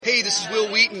This is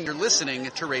Will Wheaton. You're listening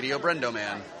to Radio Brendo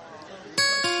Man.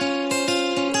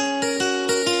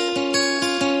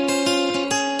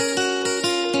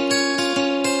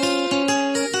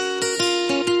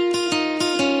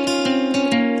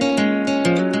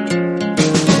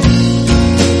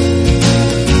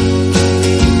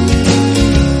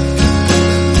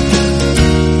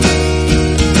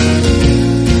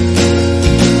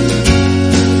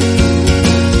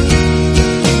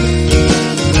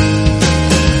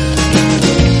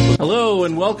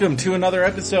 Welcome to another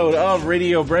episode of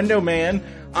Radio Brendo Man.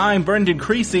 I'm Brendan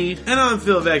Creasy. And I'm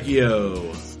Phil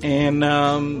Vecchio. And,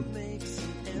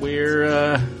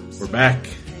 we're back.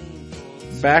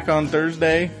 Back on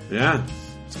Thursday. Yeah.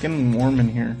 It's getting warm in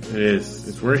here. It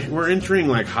is. We're entering,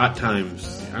 like, hot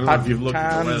times. I don't know if you've looked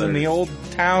at the weather. In the old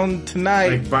town tonight.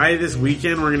 Like, by this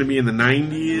weekend, we're going to be in the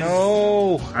 90s.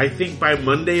 No. I think by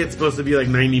Monday, it's supposed to be, like,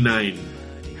 99.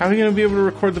 How are we going to be able to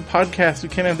record the podcast? We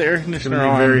can't have the air conditioner on. It's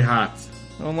going to be very hot.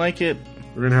 I don't like it.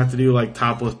 We're going to have to do, like,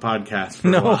 topless podcasts for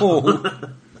a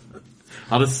while.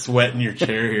 I'll just sweat in your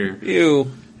chair here.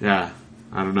 Ew. Yeah.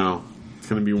 I don't know. It's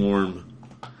going to be warm.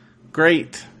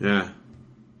 Great. Yeah.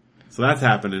 So that's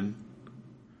happening.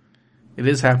 It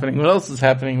is happening. What else is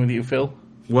happening with you, Phil?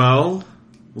 Well,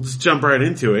 we'll just jump right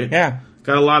into it. Yeah.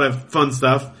 Got a lot of fun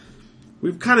stuff.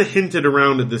 We've kind of hinted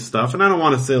around at this stuff, and I don't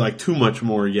want to say, like, too much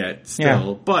more yet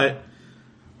still, but...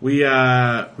 We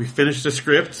finished the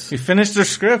script. We finished the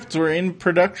script. We're in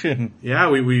production.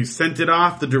 Yeah, we sent it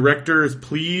off. The director is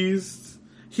pleased.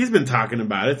 He's been talking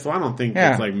about it, so I don't think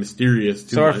it's like mysterious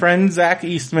too much. So our friend Zach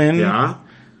Eastman,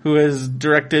 who has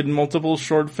directed multiple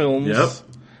short films,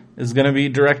 is going to be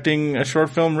directing a short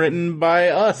film written by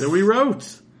us. That we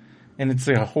wrote. And it's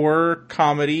a horror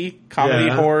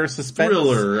horror, suspense.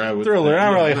 Thriller, I would say.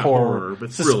 Not really horror,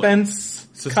 but suspense.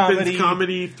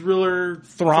 Comedy, thriller,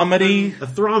 Thromedy. A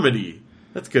thromedy.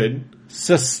 That's good.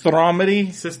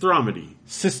 Systromedy.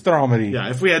 Yeah,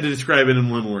 if we had to describe it in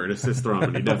one word, a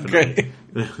systromedy, definitely. Okay.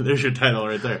 There's your title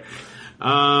right there.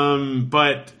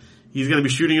 But he's going to be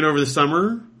shooting it over the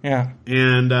summer. Yeah.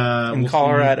 And in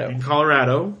Colorado. In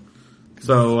Colorado.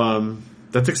 So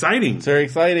that's exciting. It's very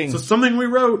exciting. So something we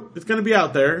wrote, it's going to be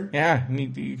out there. Yeah,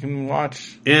 you can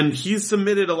watch. And he's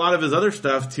submitted a lot of his other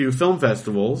stuff to film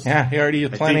festivals. Yeah, he already is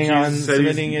planning on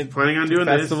submitting it to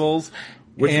festivals. This,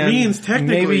 which means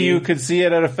technically... Maybe you could see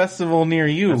it at a festival near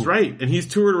you. That's right. And he's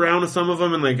toured around with some of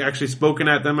them and like actually spoken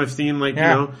at them. I've seen you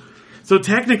know. So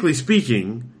technically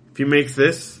speaking, if he makes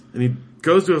this and he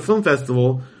goes to a film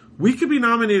festival, we could be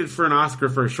nominated for an Oscar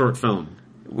for a short film.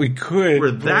 We could.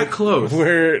 We're that close.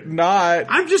 We're not.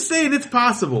 I'm just saying it's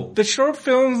possible. The short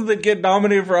films that get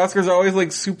nominated for Oscars are always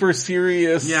like super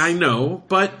serious. Yeah, I know.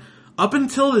 But up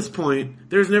until this point,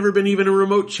 there's never been even a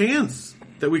remote chance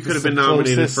that we could have been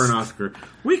nominated for an Oscar.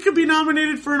 We could be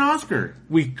nominated for an Oscar.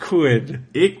 We could.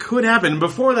 It could happen.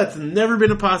 Before, that's never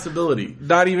been a possibility.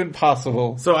 Not even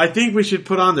possible. So I think we should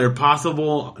put on there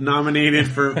possibly nominated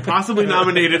for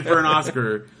an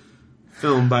Oscar.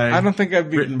 Film by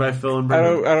written by Phil and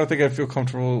Brendan. I don't think I'd feel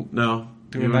comfortable. No,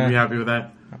 doing you wouldn't that. be happy with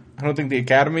that. I don't think the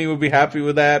Academy would be happy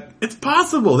with that. It's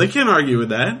possible. They can't argue with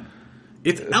that.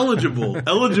 It's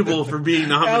eligible for being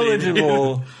nominated.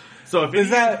 Eligible. So if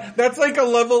that's like a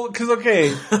level, cause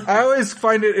okay, I always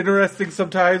find it interesting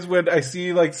sometimes when I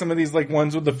see like some of these like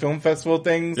ones with the film festival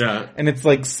things. Yeah. And it's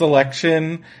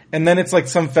selection, and then it's like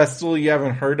some festival you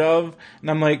haven't heard of, and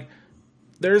I'm like,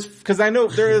 cause I know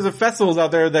there is festivals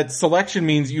out there that selection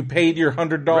means you paid your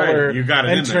 $100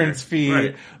 entrance fee.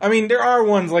 Right. I mean, there are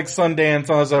ones like Sundance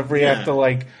and all that stuff where you have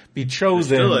to be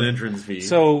chosen. There's still an entrance fee.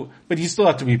 So, but you still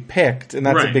have to be picked, and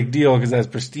that's a big deal because that's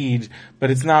prestige. But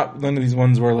it's not one of these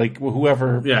ones where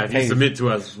whoever. Yeah, if you submit to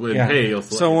us with pay, you'll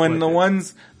select. So when the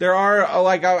ones there are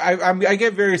I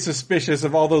get very suspicious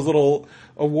of all those little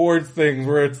awards things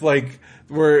where it's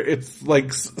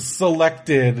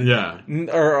selected. Yeah.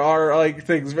 Or are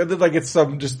things, rather than it's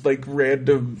some just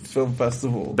random film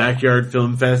festival. Backyard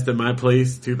Film Fest at my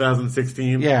place,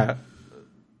 2016. Yeah.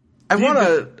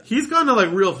 He's gone to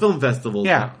real film festivals.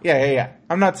 Yeah. Yeah.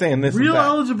 I'm not saying this. Real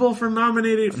eligible for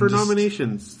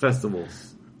nominations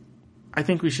festivals. I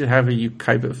think we should have a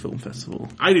Ukaiba Film Festival.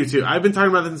 I do too. I've been talking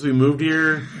about that since we moved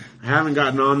here. I haven't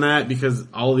gotten on that because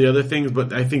all the other things,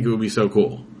 but I think it would be so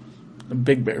cool. A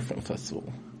Big Bear Film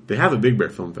Festival. They have a Big Bear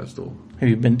Film Festival. Have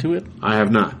you been to it? I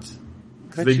have not.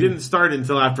 They didn't start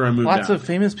until after I moved out. Lots of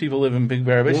famous people live in Big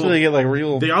Bear. I bet they get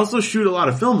real... They also shoot a lot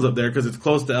of films up there because it's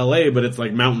close to LA, but it's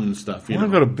mountain stuff. I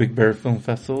want to go to Big Bear Film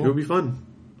Festival. It would be fun.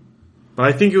 But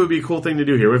I think it would be a cool thing to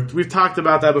do here. We've talked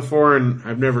about that before, and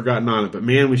I've never gotten on it. But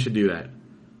man, we should do that.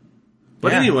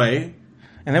 But anyway,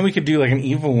 And then we could do like an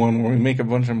evil one where we make a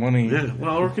bunch of money. Yeah,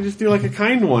 well, or we could just do like a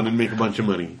kind one and make a bunch of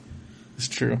money. It's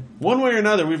true. One way or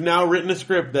another, we've now written a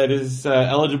script that is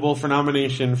eligible for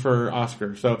nomination for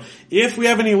Oscar. So if we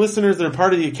have any listeners that are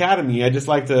part of the Academy, I'd just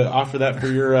like to offer that for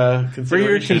your consideration. For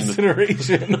your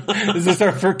consideration. Is this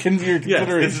our for your consideration yes,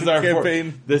 this is our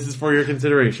campaign? This is for your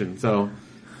consideration. So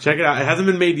check it out. It hasn't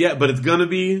been made yet, but it's gonna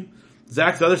be.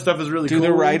 Zach's other stuff is really cool. Do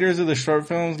the writers of the short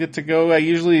films get to go? I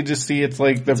usually just see it's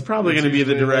like It's probably going to be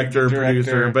the director,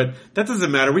 producer, but that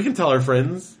doesn't matter. We can tell our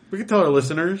friends. We can tell our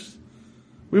listeners.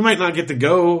 We might not get to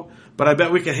go, but I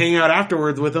bet we can hang out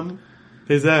afterwards with them.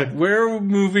 Hey, Zach. We're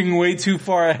moving way too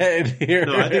far ahead here.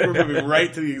 No, I think we're moving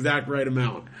right to the exact right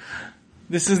amount.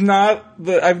 This is not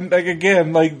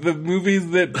the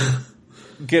movies that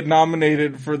get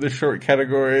nominated for the short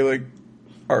category, like,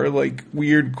 are like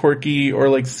weird, quirky, or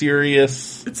like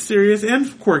serious. It's serious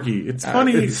and quirky. It's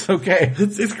funny. It's okay.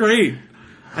 It's great.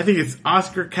 I think it's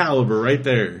Oscar caliber right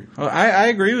there. Oh, I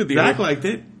agree with you. Zach liked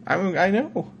it. I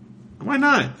know. Why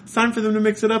not? It's time for them to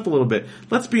mix it up a little bit.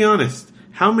 Let's be honest.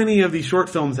 How many of these short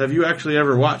films have you actually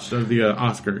ever watched of the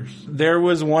Oscars? There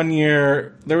was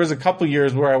a couple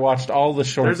years where I watched all the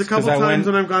shorts. There's a couple times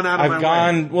when I've gone out of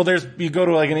my way. Well, you go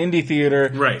to like an indie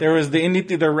theater. Right. There was the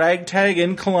Ragtag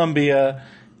in Columbia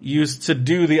used to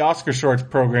do the Oscar shorts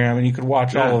program, and you could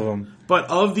watch all of them. But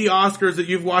of the Oscars that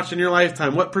you've watched in your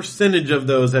lifetime, what percentage of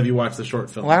those have you watched the short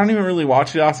film? Well, I don't even really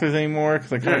watch the Oscars anymore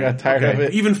because I kind of got tired of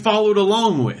it. Even followed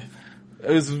along with.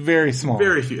 It was very small.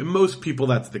 Very few. Most people,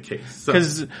 that's the case.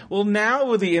 Because, now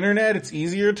with the internet, it's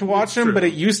easier to watch them, but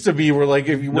it used to be where, like,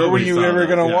 where were you ever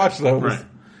going to watch those? Right.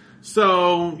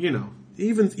 So,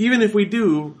 even if we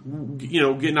do,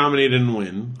 get nominated and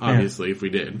win, obviously, if we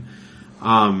did,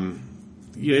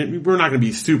 we're not going to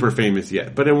be super famous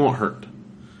yet, but it won't hurt.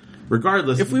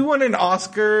 Regardless. If we won an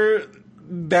Oscar,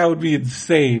 that would be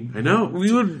insane. I know.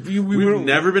 We've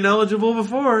never been eligible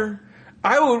before.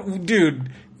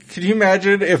 Dude, could you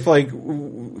imagine if, like, I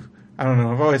don't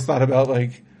know, I've always thought about,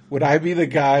 like, would I be the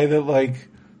guy that, like,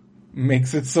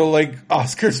 makes it so, like,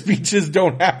 Oscar speeches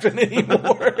don't happen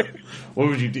anymore? What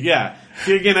would you do? Yeah.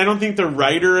 See, again, I don't think the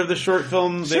writer of the short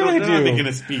film, they're not making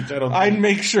a speech. I'd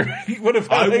make sure. What if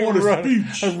I want a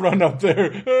speech? I run up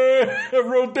there. I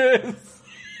wrote this.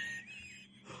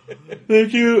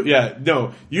 Thank you. Yeah,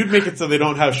 no. You'd make it so they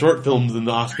don't have short films in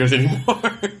the Oscars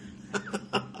anymore.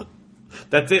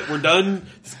 That's it. We're done.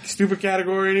 Stupid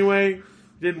category anyway.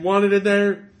 Didn't want it in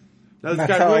there. Now this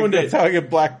guy ruined it. That's how I get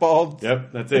blackballed.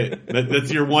 Yep, that's it.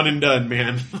 That's your one and done,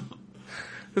 man.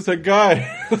 It's that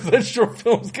guy. It's that short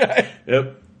films guy.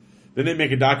 Yep. Then they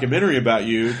make a documentary about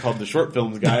you called The Short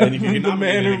Films Guy, and you can get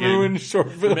nominated again. The man who ruined short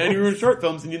films. The man who ruined short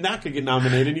films, and you not could get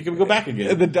nominated, and you can go back again.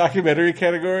 In the documentary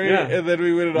category, yeah. And then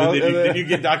we win it all. Then you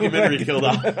get documentary killed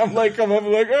off. I'm like,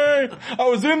 hey, I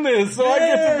was in this, so I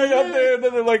get to be up there, and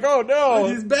then they're like, oh no.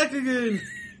 He's back again.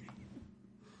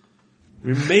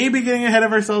 We may be getting ahead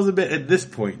of ourselves a bit at this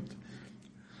point.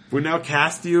 We now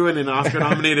cast you in an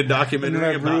Oscar-nominated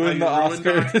documentary about how you ruined the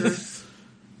Oscars.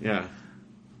 Yeah.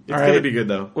 It's going to be good,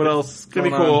 though. What else? It's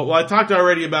going to be cool. Well, I talked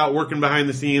already about working behind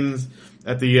the scenes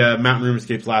at the Mountain Room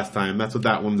Escapes last time. That's what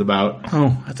that one's about.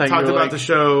 Oh, I thought talked about the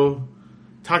show.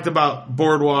 Talked about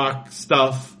boardwalk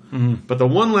stuff. Mm-hmm. But the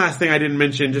one last thing I didn't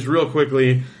mention, just real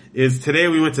quickly, is today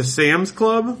we went to Sam's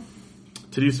Club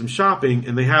to do some shopping,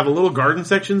 and they have a little garden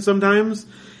section sometimes,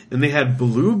 and they had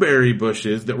blueberry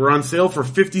bushes that were on sale for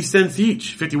 50 cents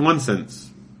each, 51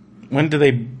 cents. When do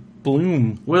they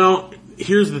bloom? Well,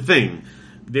 here's the thing.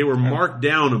 They were marked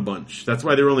down a bunch. That's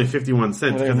why they were only 51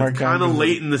 cents, because it's kind of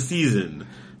late in the season.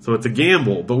 So it's a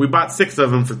gamble. But we bought 6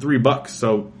 of them for $3,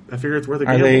 so I figure it's worth a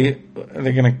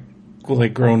gamble. Will they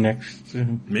grow next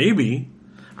to? Maybe.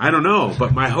 I don't know.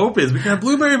 But my hope is we can have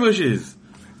blueberry bushes.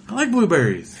 I like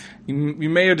blueberries. You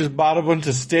may have just bought a bunch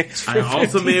of sticks for I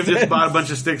also may have just bought a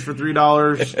bunch of sticks for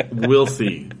 $3. We'll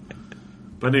see.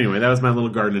 But anyway, that was my little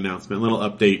garden announcement, little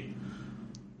update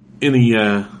in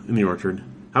the orchard.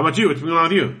 How about you? What's going on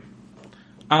with you?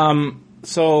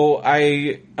 So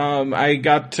I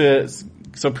got to.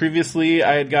 So previously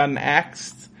I had gotten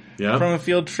axed from a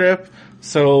field trip.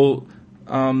 So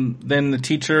then the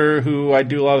teacher who I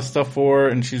do a lot of stuff for,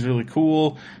 and she's really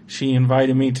cool, she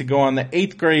invited me to go on the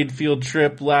 8th grade field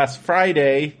trip last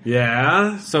Friday.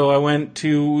 Yeah. So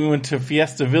we went to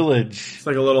Fiesta Village. It's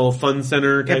like a little fun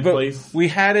center type place.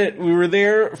 We were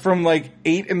there from like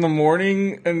 8 in the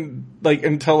morning and like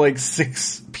until like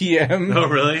 6 p.m. Oh,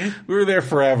 really? We were there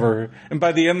forever. And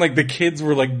by the end, like the kids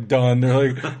were like done.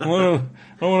 They're like, I want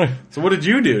to. So what did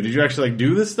you do? Did you actually like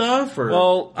do this stuff? Or?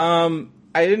 Well,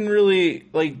 I didn't really,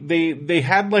 like, they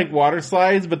had, like, water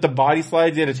slides, but the body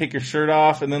slides, you had to take your shirt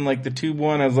off, and then, like, the tube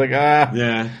one, I was like,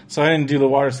 Yeah. So I didn't do the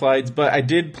water slides, but I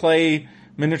did play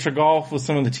miniature golf with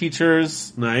some of the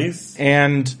teachers. Nice.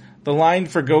 And the line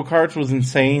for go-karts was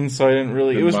insane, so I didn't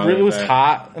really, it was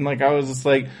hot, and, like, I was just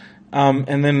like,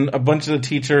 and then a bunch of the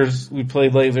teachers, we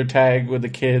played laser tag with the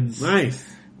kids. Nice.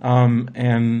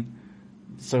 And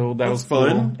so that was fun.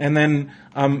 Cool. And then,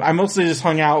 I mostly just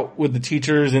hung out with the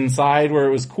teachers inside where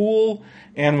it was cool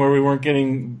and where we weren't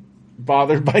getting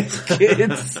bothered by the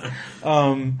kids.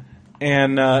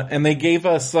 And they gave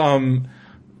us,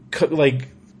 like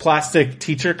plastic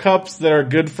teacher cups that are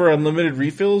good for unlimited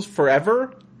refills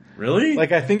forever. Really?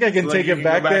 Like, I think I can take it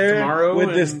back there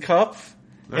with this cup.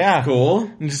 That's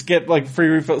cool. And just get, like, free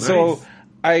refills. Nice. So,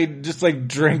 I just, like,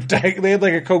 drank, they had,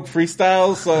 like, a Coke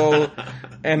Freestyle, so,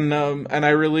 and I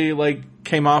really, like,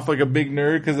 came off like a big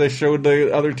nerd because I showed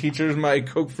the other teachers my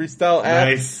Coke Freestyle app.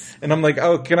 Nice. And I'm like,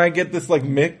 oh, can I get this, like,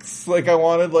 mix? Like, I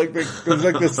wanted, like, it was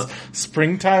like this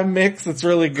springtime mix that's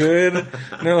really good.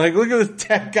 And they're like, look at this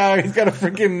tech guy. He's got a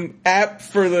freaking app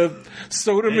for the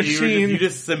soda machine. You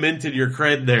just cemented your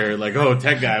cred there. Like, oh,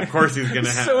 tech guy. Of course he's going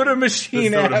to have soda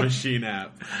machine the app. soda machine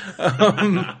app.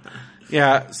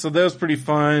 Yeah, so that was pretty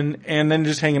fun. And then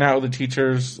just hanging out with the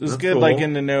teachers. It was good, cool. Like,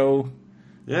 getting to know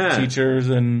teachers,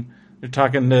 and they're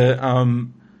talking to,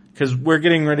 cause we're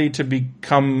getting ready to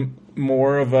become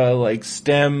more of a, like,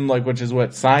 STEM, like, which is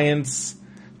what? Science,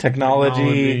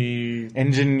 technology,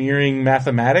 engineering,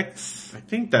 mathematics. I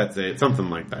think that's it. Something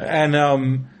like that.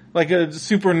 And, like a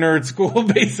super nerd school,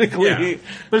 basically. Yeah.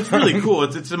 But it's really cool.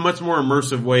 It's a much more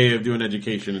immersive way of doing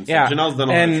education and stuff. Yeah. Janelle's done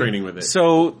a lot of training with it.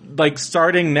 So, like,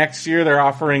 starting next year, they're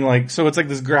offering, like, so it's like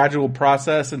this gradual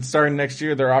process, and starting next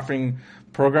year, they're offering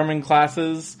programming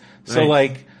classes. Nice. So,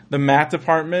 like, the math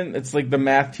department, it's like the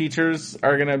math teachers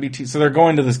are gonna be so they're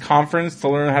going to this conference to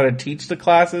learn how to teach the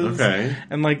classes. Okay.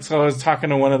 And, like, so I was talking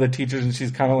to one of the teachers, and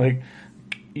she's kind of like,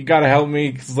 you gotta help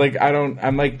me, cause, like,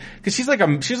 cause she's like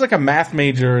a math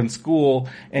major in school,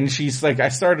 and she's like, I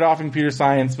started off in computer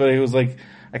science, but it was like,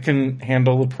 I couldn't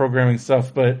handle the programming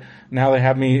stuff, but now they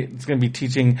have me, it's gonna be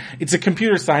teaching, it's a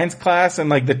computer science class, and,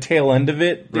 like, the tail end of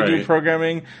it, they do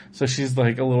programming, so she's,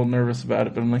 like, a little nervous about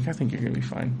it, but I'm like, I think you're gonna be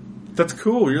fine. That's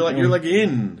cool, you're like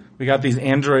in. We got these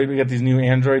new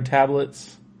Android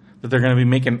tablets that they're gonna be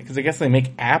making, cause I guess they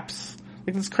make apps.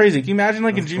 Like, that's crazy. Can you imagine,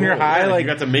 like, in junior high, like, you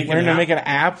got to make learning to make an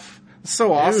app? It's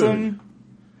so awesome.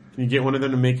 Can you get one of them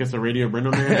to make us a Radio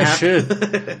Brendo Man app? I should.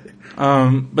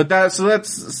 But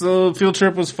so field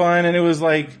trip was fun, and it was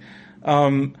like,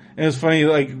 it was funny,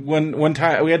 like, one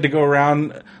time we had to go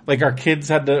around, like, our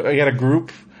kids we had a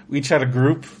group, we each had a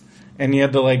group, and you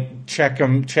had to, like, check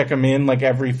them in, like,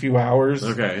 every few hours.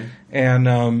 Okay.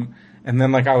 And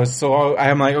then, like,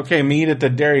 I'm like, okay, meet at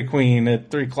the Dairy Queen at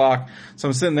 3:00. So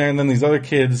I'm sitting there, and then these other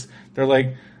kids, they're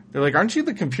like, aren't you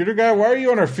the computer guy? Why are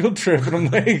you on our field trip? And I'm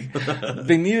like,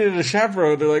 they needed a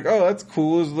chaperone. They're like, oh, that's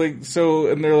cool. It's like, so,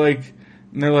 and then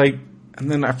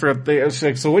I forgot, I was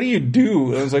like, so what do you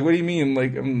do? And I was like, what do you mean?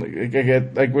 Like, I'm like, I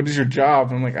get, like, what is your job?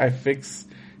 And I'm like, I fix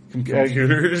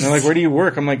computers. And they're like, where do you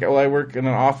work? I'm like, well, I work in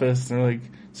an office. And they're like,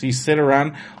 so you sit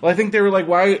around? Well, I think they were like,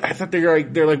 why? I thought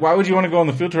they're like, why would you want to go on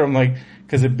the field trip? I'm like,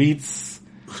 cause it beats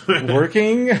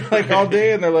working, like, all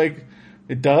day. And they're like,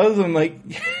 it does? I'm like,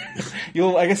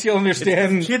 I guess you'll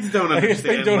understand. Kids don't understand. I guess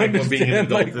they don't understand,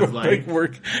 like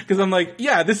work. Cause I'm like,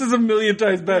 yeah, this is a million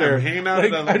times better. Yeah, hanging out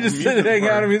like, I just sit and hang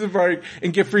out at a amusement park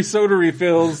and get free soda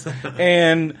refills.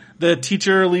 And the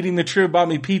teacher leading the trip bought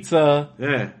me pizza.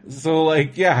 Yeah. So,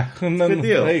 like, yeah. And then, good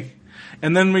deal. Like,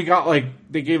 and then we got, like,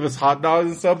 they gave us hot dogs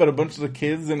and stuff, but a bunch of the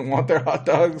kids didn't want their hot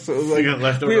dogs. So it was like, you got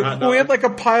leftover hot dogs? We had like a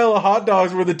pile of hot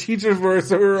dogs where the teachers were,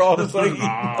 so we were all just like,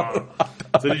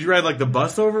 So did you ride, like, the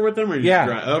bus over with them? Or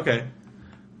okay.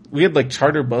 We had, like,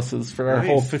 charter buses for our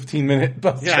whole 15-minute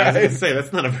bus drive. Yeah, I was gonna say,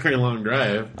 that's not a very long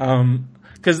drive.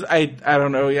 Cause I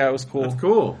don't know, yeah, it was cool. That's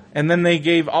cool. And then they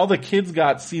gave, all the kids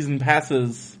got season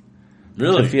passes.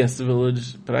 Really? To Fiesta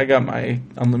Village, but I got my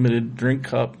unlimited drink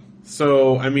cup.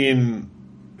 So, I mean,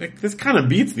 this kind of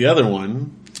beats the other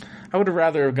one. I would have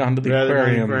rather have gone to the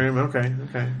aquarium. Okay.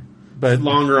 But it's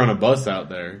longer on a bus out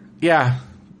there. Yeah.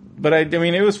 But I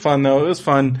mean, it was fun though. It was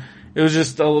fun. It was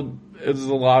just it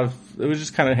was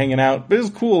just kind of hanging out. But it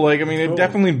was cool. Like, I mean, it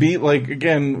definitely beat, like,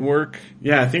 again, work.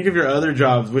 Yeah, think of your other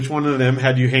jobs. Which one of them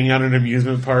had you hang out in an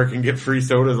amusement park and get free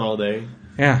sodas all day?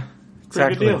 Yeah.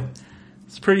 Exactly. Good deal.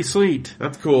 It's pretty sweet.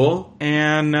 That's cool.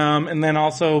 And then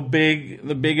also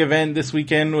the big event this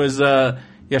weekend was,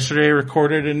 yesterday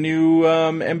recorded a new,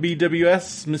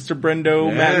 MBWS, Mr.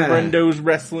 Brendo, Matt and Brendo's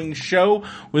wrestling show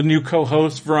with new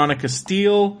co-host Veronica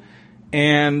Steele.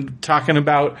 and talking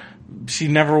about she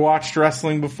never watched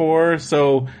wrestling before,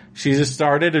 so she just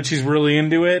started and she's really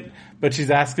into it, but she's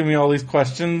asking me all these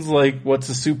questions like, what's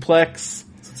a suplex?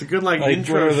 It's a good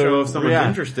intro show if someone's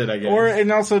interested, I guess.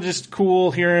 And also just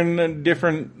cool hearing a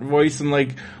different voice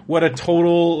and what a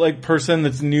total person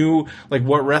that's new,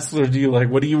 what wrestlers do you like?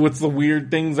 What's the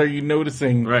weird things are you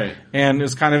noticing? Right. And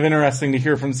it's kind of interesting to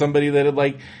hear from somebody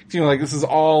that this is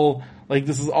all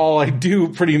I do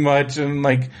pretty much,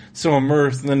 and so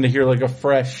immersed, and then to hear a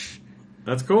fresh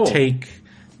that's cool take.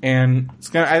 And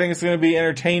I think it's gonna be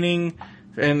entertaining.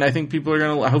 And I think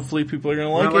hopefully people are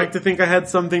gonna like it. I like to think I had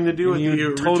something to do with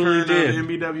the totally return of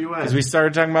MBWS. Because we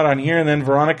started talking about it on here, and then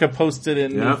Veronica posted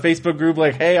in the Facebook group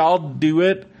hey, I'll do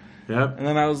it. Yep. And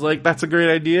then I was like, that's a great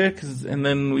idea. And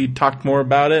then we talked more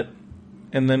about it.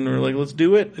 And then we were like, let's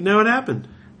do it. And now it happened.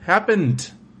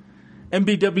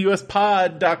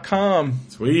 MBWSpod.com.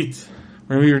 Sweet.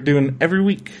 Where we were doing every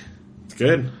week. It's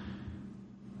good.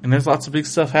 And there's lots of big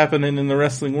stuff happening in the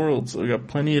wrestling world, so we got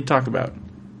plenty to talk about.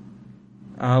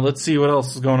 Let's see what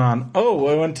else is going on. Oh,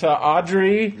 I went to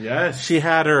Audrey. Yes. She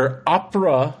had her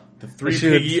opera. The Three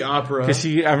Piggy opera. Because I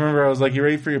remember I was like, you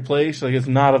ready for your play? She's like, it's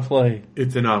not a play.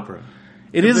 It's an opera.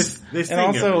 It is. They sing and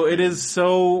also, everything. It is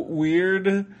so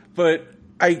weird, but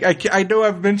I know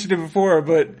I've mentioned it before,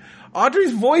 but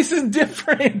Audrey's voice is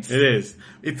different. It is.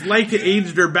 It's like it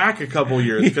aged her back a couple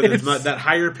years because it's not that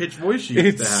higher pitched voice she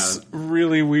used to have. It's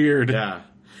really weird. Yeah.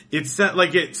 It's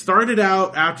it started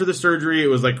out after the surgery, it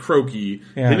was croaky.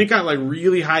 Yeah. Then it got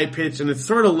really high pitched and it's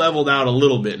sort of leveled out a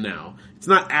little bit now. It's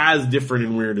not as different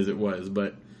and weird as it was,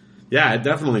 but yeah, it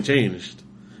definitely changed.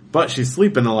 But she's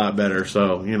sleeping a lot better,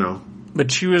 so, But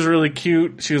she was really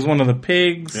cute. She was one of the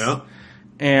pigs. Yeah.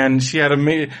 And she had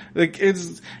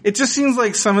it just seems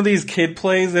like some of these kid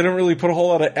plays, they don't really put a whole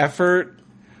lot of effort.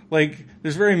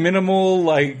 There's very minimal,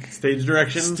 stage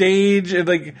direction.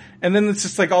 And then it's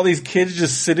just all these kids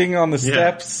just sitting on the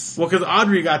steps. Well, cause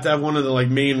Audrey got to have one of the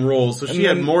main roles, so she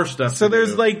had more stuff so to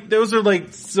there's do.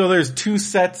 So there's 2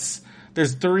 sets,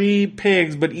 there's 3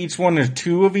 pigs, but each one there's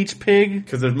 2 of each pig.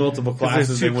 Cause there's multiple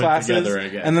classes, they went together, I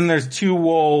guess. And then there's 2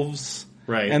 wolves.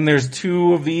 Right. And there's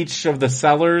 2 of each of the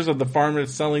sellers of the farm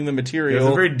that's selling the material.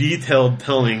 There's a very detailed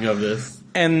telling of this.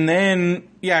 And then,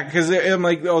 because I'm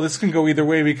like, oh, this can go either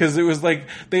way, because it was they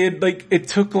had, it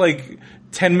took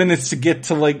 10 minutes to get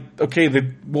to okay,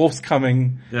 the wolf's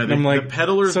coming. Yeah, and I'm the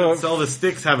peddlers that sell the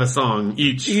sticks have a song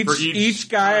each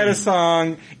guy had a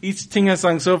song, each thing had a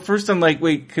song. So at first I'm like,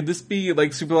 wait, could this be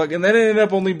super long? And then it ended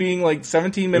up only being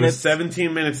 17 minutes. It was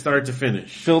 17 minutes start to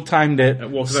finish. Phil timed it.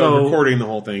 Well, because I was recording the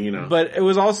whole thing, But it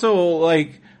was also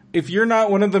if you're not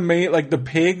one of the main, the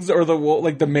pigs or the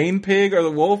wolf, the main pig or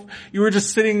the wolf, you were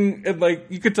just sitting and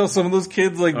you could tell some of those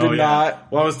kids did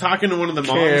not. Well, I was talking to one of the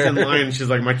moms in line and she's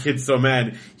like, my kid's so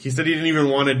mad. He said he didn't even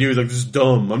want to do, this is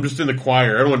dumb. I'm just in the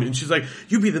choir. I don't want to. And she's like,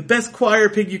 you be the best choir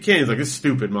pig you can. He's like, this is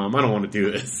stupid, Mom. I don't want to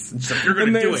do this. And she's like, you're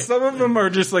going to do it. Some of them are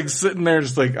just sitting there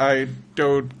just I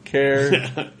don't care.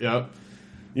 Yep.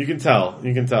 You can tell.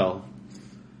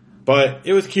 But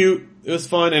it was cute. It was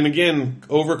fun, and again,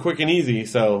 over quick and easy,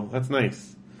 so that's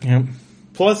nice. Yep.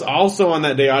 Plus, also on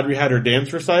that day, Audrey had her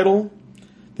dance recital.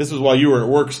 This was while you were at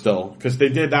work still, because they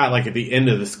did that at the end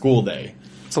of the school day.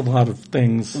 It's a lot of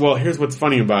things. Well, here's what's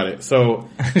funny about it. So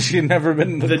she had never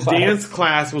been in the class. Dance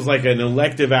class was an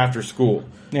elective after school.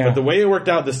 Yeah. But the way it worked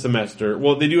out this semester,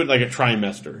 well, they do it a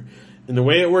trimester. And the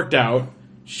way it worked out,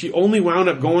 she only wound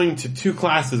up going to 2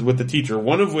 classes with the teacher,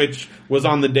 one of which was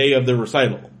on the day of the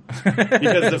recital.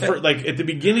 Because at the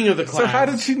beginning of the class. So how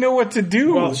did she know what to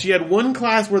do? Well, she had one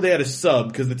class where they had a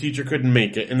sub because the teacher couldn't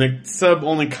make it, and the sub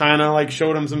only kind of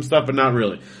showed them some stuff, but not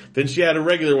really. Then she had a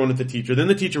regular one with the teacher. Then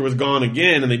the teacher was gone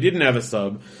again, and they didn't have a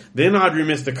sub. Then Audrey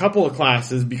missed a couple of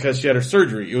classes because she had her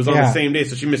surgery. It was on the same day,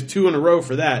 so she missed 2 in a row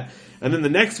for that. And then the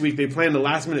next week they planned a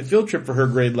last minute field trip for her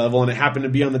grade level, and it happened to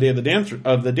be on the day of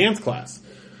the dance class.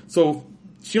 So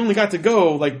she only got to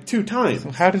go 2 times.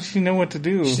 So how did she know what to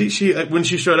do? She when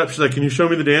she showed up, she's like, "Can you show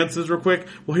me the dances real quick?"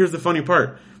 Well, here's the funny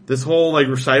part: this whole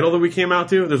recital that we came out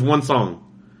to, there's one song.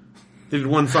 They did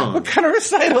one song. What kind of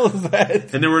recital is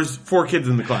that? And there was 4 kids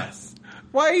in the class.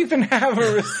 Why even have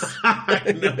a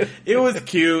recital? It was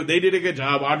cute. They did a good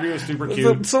job. Audrey was super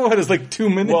cute. So what? It's 2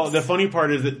 minutes. Well, the funny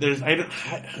part is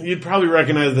that you'd probably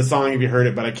recognize the song if you heard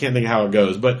it, but I can't think of how it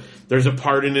goes. But there's a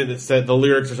part in it that said the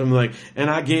lyrics are something like, "And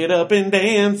I get up and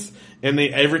dance." And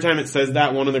every time it says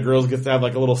that, one of the girls gets to have a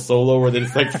little solo where they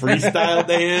just freestyle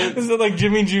dance. Is it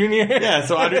Jimmy Jr.? Yeah,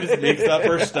 so Audrey just makes up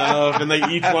her stuff, and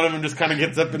each one of them just kind of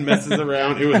gets up and messes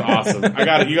around. It was awesome. You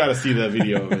got to see the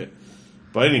video of it.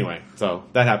 But anyway, so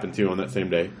that happened too on that same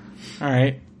day. All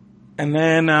right. And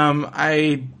then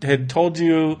I had told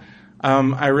you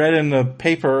I read in the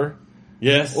paper.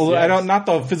 Yes. Well, yes. not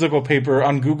the physical paper,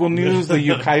 on Google News, the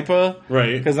Ukaipa.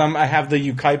 Right. Because I have the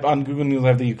Ukaipa on Google News. I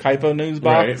have the Ukaipa news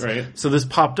box. Right. So this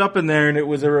popped up in there, and it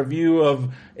was a review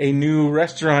of a new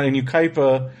restaurant in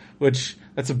Ukaipa, which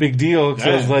that's a big deal. Because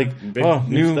it was like,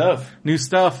 new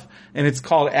stuff, and it's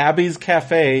called Abby's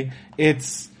Cafe.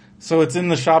 It's in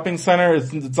the shopping center.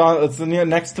 It's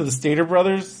next to the Stater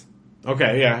Brothers.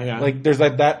 Okay. Yeah. Like there's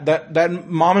like that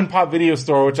mom and pop video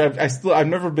store, which I've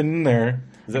never been in there.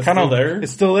 Is that still there?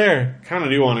 It's still there. Kind of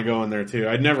do want to go in there too.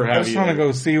 I'd never have. I just want to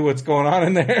go see what's going on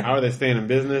in there. How are they staying in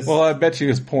business? Well, I bet you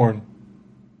it's porn.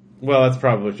 Well,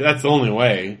 that's the only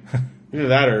way. Either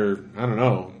that or I don't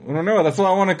know. I don't know. That's why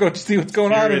I want to go see what's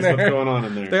going on in there. What's going on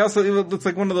in there? They also it's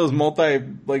like one of those they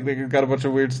got a bunch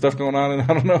of weird stuff going on,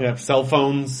 and I don't know. Yeah, cell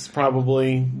phones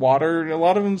probably. Water. A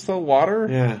lot of them sell water.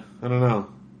 Yeah, I don't know.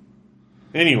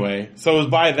 Anyway, so it was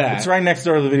by that. It's right next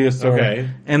door to the video store. Okay.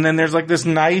 And then there's like this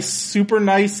super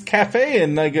nice cafe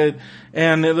and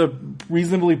and the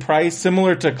reasonably priced,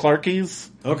 similar to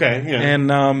Clarky's. Okay, yeah. And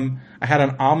I had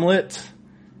an omelet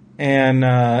and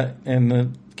it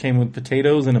came with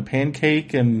potatoes and a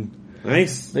pancake and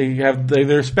nice.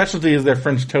 Their specialty is their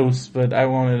French toast, but I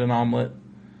wanted an omelet.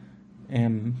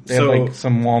 And they had like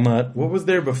some walnut. What was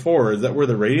there before? Is that where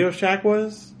the Radio Shack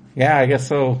was? Yeah, I guess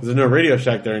so. There's no Radio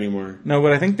Shack there anymore. No,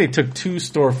 but I think they took 2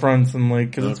 storefronts and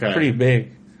because it's pretty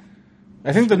big.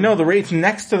 I think the rate's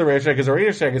next to the Radio Shack because the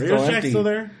Radio Shack is still empty. Radio Shack's still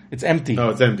there? It's empty.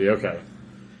 Oh, it's empty. Okay.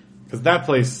 Because that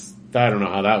place, I don't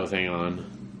know how that was hanging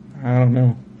on. I don't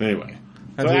know. Anyway.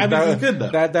 So Abby's is good though.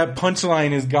 That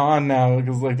punchline is gone now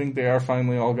because I think they are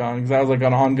finally all gone. Because that was like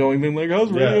an ongoing thing. Like,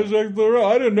 how's Radio Shack still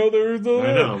around? I didn't know they were still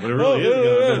there. I know, but it really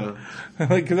is gone now.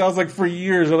 Because I was like, for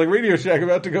years, they're like, Radio Shack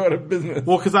about to go out of business.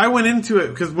 Well, because I went into it,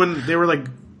 because when they were like...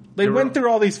 They went through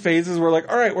all these phases where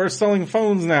like, all right, we're selling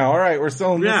phones now. All right, we're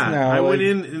selling this now. I went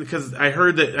in because I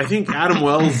heard that, I think Adam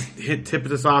Wells tipped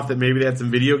us off that maybe they had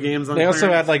some video games on They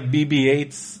also had like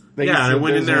BB-8s. I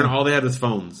went in there and all they had was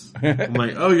phones. I'm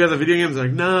like, oh, you guys have video games? They're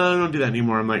like, no, I don't do that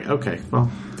anymore. I'm like, okay,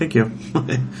 well, thank you.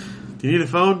 Do you need a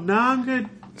phone? No, I'm good.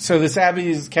 So this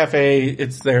Abby's Cafe,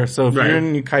 it's there. So if you're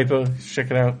in Ukaipa,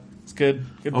 check it out. It's good.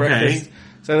 Good breakfast.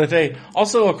 So the day.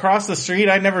 Also across the street,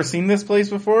 I'd never seen this place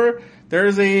before.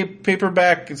 There's a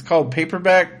paperback. It's called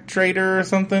Paperback Trader or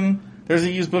something. There's a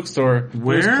used bookstore.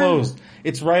 Where? It's closed.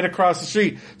 It's right across the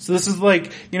street. So this is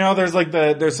like, there's like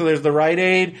there's the Rite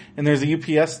Aid and there's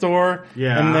a UPS store.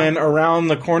 Yeah. And then around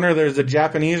the corner there's a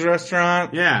Japanese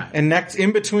restaurant. Yeah. And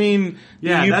in between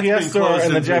the UPS store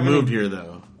and the Japanese. Moved here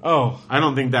though. Oh. I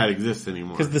don't think that exists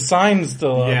anymore. Because the sign's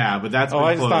still up. Yeah, but that's been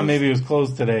I just closed. thought maybe it was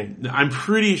closed today. I'm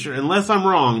pretty sure, unless I'm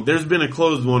wrong, there's been a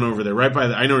closed one over there, right by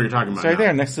I know what you're talking about. It's right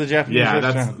there, next to the Japanese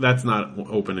restaurant. Yeah, that's not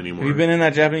open anymore. Have you been in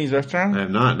that Japanese restaurant? I have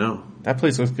not, no. That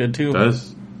place looks good too. It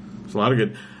does. There's a lot of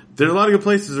good. There's a lot of good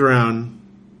places around,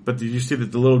 but did you see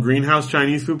that the little greenhouse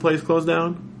Chinese food place closed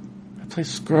down? That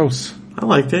place is gross. I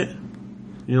liked it.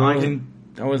 You liked it?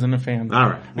 I wasn't a fan.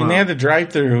 Alright. I mean, they had the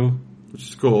drive-thru. Which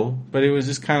is cool. But it was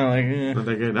just kind of like, Not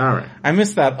that good. Alright. I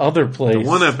missed that other place. The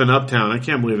one up in Uptown, I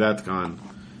can't believe that's gone.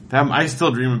 I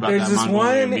still dream about there's that. There's this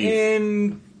one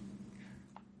in,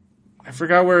 I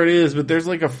forgot where it is, but there's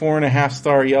like a 4.5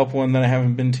 star Yelp one that I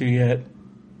haven't been to yet.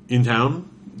 In town?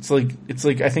 It's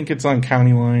like, I think it's on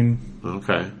County Line.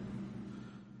 Okay.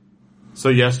 So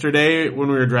yesterday, when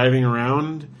we were driving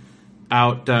around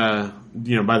out, by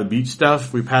the beach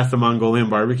stuff, we passed the Mongolian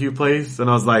barbecue place, and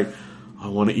I was like, I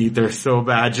want to eat there so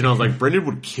bad. And I was like, Brendan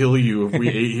would kill you if we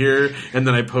ate here. And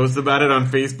then I post about it on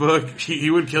Facebook. He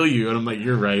would kill you. And I'm like,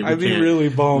 you're right. I'd be really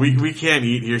bummed. We can't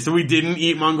eat here. So we didn't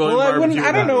eat Mongolian barbecue.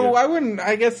 I don't know. I wouldn't.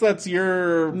 I guess that's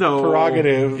your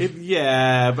prerogative.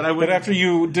 But I would. But after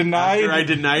you denied. After I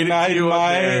denied it to you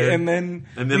up there. And then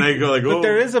I go like, oh. But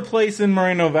there is a place in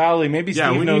Moreno Valley. Maybe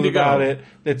Steve knows about it.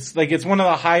 It's like, it's one of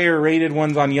the higher rated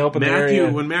ones on Yelp in the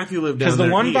area. When Matthew lived down there. Because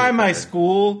the one by my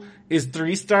school is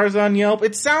 3 stars on Yelp.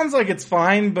 It sounds like it's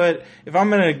fine, but if I'm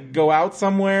gonna go out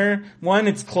somewhere, one,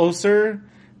 it's closer,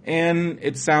 and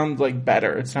it sounds like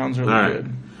better. It sounds really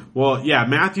good. Well, yeah,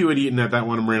 Matthew had eaten at that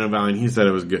one in Moreno Valley, and he said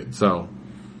it was good, so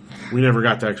we never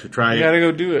got to actually try it. You gotta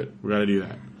go do it. We gotta do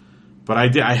that. But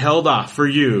I held off for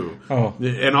you. Oh.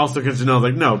 And also because Janelle's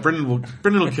like, no, Brendan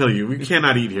will kill you. We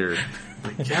cannot eat here.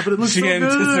 Like, yeah, but it looks so good.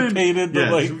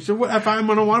 Anticipated so what if I'm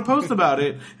gonna want to post about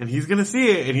it, and he's gonna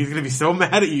see it, and he's gonna be so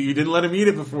mad at you. You didn't let him eat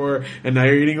it before, and now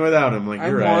you're eating it without him. Like,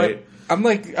 you're right. I'm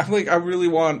like, I really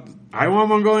want. I want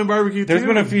Mongolian barbecue too. There's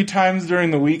been a few times during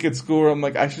the week at school where I'm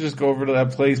like, I should just go over to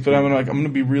that place, but I'll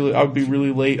be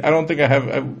really late. I don't think I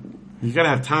have. You gotta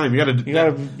have time.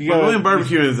 Mongolian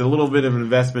barbecue is a little bit of an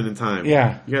investment in time.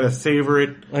 Yeah. You gotta savor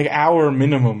it. Like hour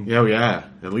minimum. Oh yeah,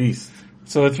 at least.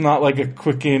 So it's not like a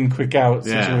quick in, quick out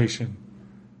situation.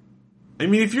 I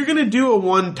mean, if you're gonna do a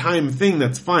one-time thing,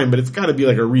 that's fine, but it's gotta be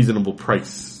like a reasonable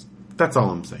price. That's all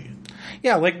I'm saying.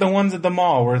 Yeah, like the ones at the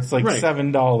mall where it's like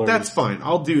 $7. That's fine.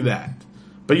 I'll do that.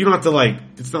 But you don't have to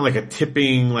it's not like a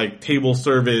tipping, like table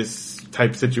service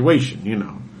type situation, you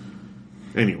know.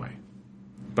 Anyway.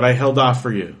 But I held off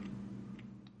for you.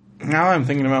 Now I'm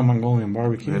thinking about Mongolian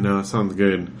barbecue. I know, it sounds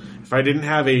good. If I didn't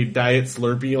have a Diet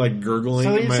Slurpee, like, gurgling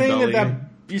in my belly.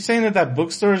 You're saying that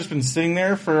bookstore has been sitting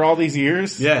there for all these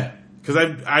years? Yeah. Because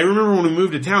I remember when we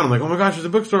moved to town, I'm like, oh my gosh, there's a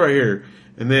bookstore right here.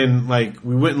 And then, like,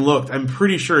 we went and looked. I'm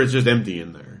pretty sure it's just empty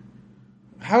in there.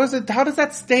 How does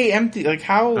that stay empty? Like,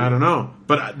 how? I don't know.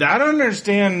 But I don't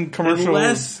understand commercial.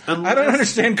 Unless I don't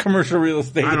understand commercial real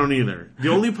estate. I don't either. The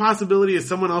only possibility is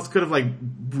someone else could have, like,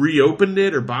 reopened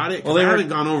it or bought it. Well, I haven't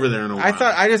gone over there in a while.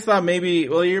 I just thought maybe,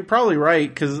 well, you're probably right,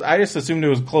 because I just assumed it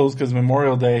was closed because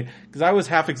Memorial Day, because I was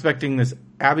half expecting this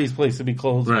Abby's place to be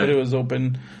closed, but it was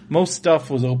open. Most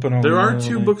stuff was open on There Memorial are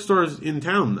 2 Day. bookstores in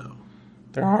town, though.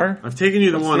 There are? I've taken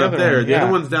you the one up there. The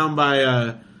other one's down by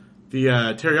the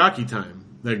Teriyaki Time.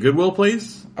 That Goodwill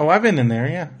place? Oh, I've been in there,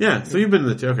 yeah. Yeah, so you've been in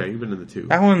the 2. Okay, you've been in the 2.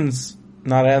 That one's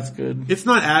not as good. It's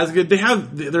not as good.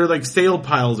 They're like sale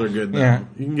piles are good though. Yeah.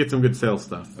 You can get some good sale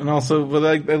stuff. And also, but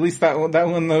like, at least that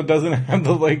one though doesn't have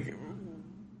the like...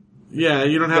 Yeah,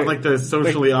 you don't have like the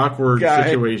socially awkward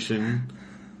situation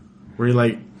where you're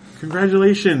like,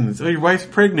 congratulations, oh, your wife's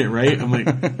pregnant, right? I'm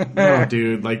like, no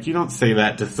dude, like you don't say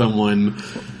that to someone.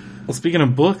 Well, speaking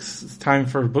of books, it's time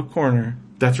for Book Corner.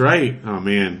 That's right. Oh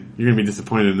man, you're gonna be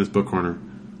disappointed in this Book Corner.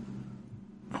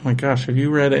 Oh my gosh, have you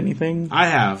read anything? I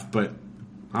have, but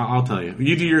I'll tell you.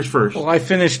 You do yours first. Well, I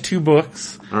finished 2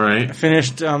 books. All right. I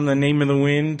finished The Name of the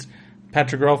Wind,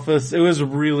 Patrick Rothfuss. It was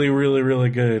really, really, really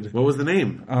good. What was the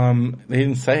name? They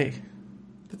didn't say.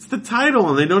 It's the title,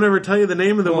 and they don't ever tell you the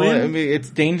name of the wind. I mean, it's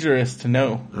dangerous to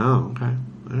know. Oh, okay,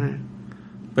 all right.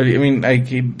 But I mean,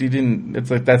 he didn't.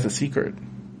 It's like that's a secret.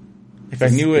 If I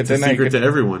knew it, then I could. It's a secret to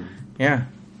everyone. Yeah.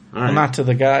 All right. Well, not to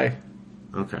the guy.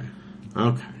 Okay.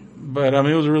 But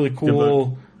it was a really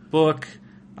cool book,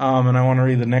 and I want to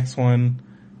read the next one,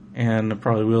 and I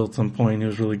probably will at some point. It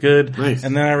was really good. Nice.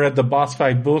 And then I read the boss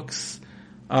fight books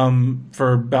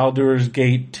for Baldur's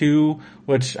Gate 2,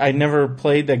 which I never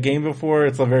played that game before.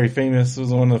 It's a very famous. It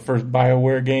was one of the first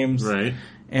BioWare games. Right.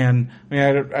 And I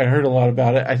mean, I heard a lot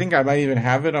about it. I think I might even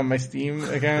have it on my Steam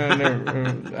account.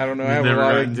 I don't know. I have a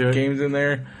lot of games in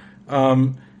there.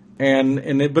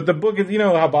 But the book is, you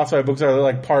know how boss fight books are, they're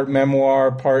like part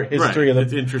memoir, part history of the.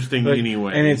 It's interesting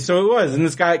anyway. And so it was. And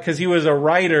this guy, cause he was a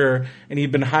writer and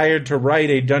he'd been hired to write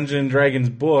a Dungeons and Dragons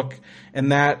book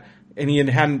he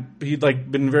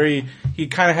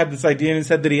kind of had this idea and he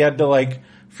said that he had to like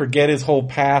forget his whole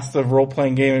past of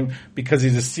role-playing gaming because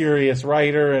he's a serious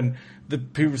writer and the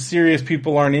serious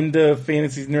people aren't into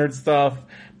fantasy nerd stuff.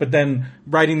 But then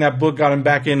writing that book got him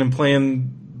back in and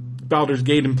playing Baldur's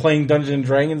Gate and playing Dungeons and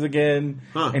Dragons again.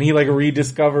 Huh. And he like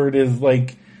rediscovered his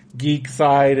like geek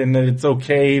side and that it's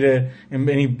okay and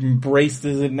he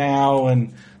embraces it now.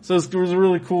 And so it was a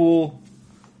really cool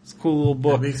little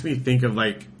book. It makes me think of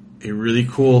like a really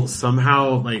cool,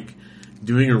 somehow like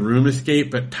doing a room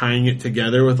escape, but tying it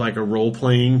together with like a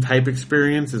role-playing type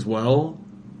experience as well.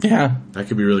 Yeah. That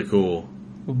could be really cool.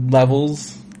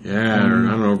 Levels. Yeah, or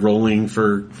I don't know, rolling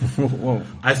for,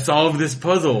 I solved this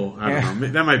puzzle. I don't know.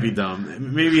 That might be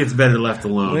dumb. Maybe it's better left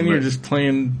alone. Then you're just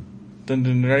playing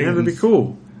Dungeons and Dragons. Yeah, that'd be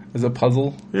cool. As a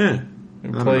puzzle. Yeah.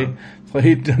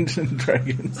 Play Dungeons and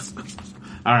Dragons.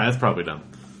 Alright, that's probably dumb.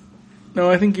 No,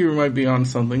 I think you might be on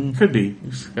something. Could be.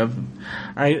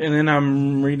 Alright, and then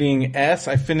I'm reading S.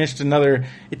 I finished another,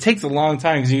 it takes a long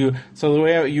time so the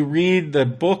way you read the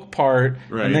book part,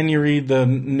 and then you read the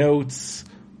notes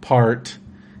part,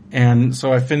 and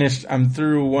so I'm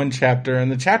through one chapter, and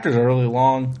the chapters are really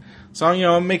long, so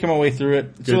I'm making my way through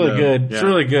it. It's really good. Yeah. It's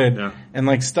really good. Yeah. And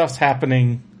like stuff's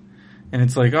happening, and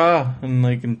it's like,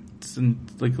 it's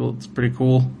pretty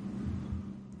cool.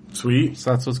 Sweet.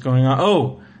 So that's what's going on.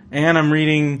 Oh! And I'm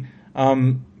reading, I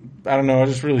don't know, I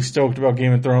was just really stoked about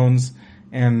Game of Thrones,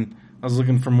 and I was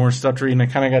looking for more stuff to read, and I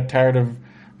kind of got tired of,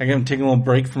 I'm taking a little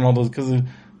break from all those, because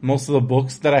most of the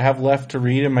books that I have left to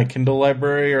read in my Kindle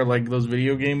library are like those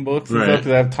video game books and stuff,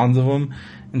 because I have tons of them,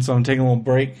 and so I'm taking a little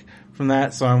break from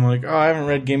that, so I'm like, I haven't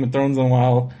read Game of Thrones in a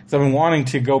while, because I've been wanting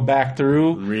to go back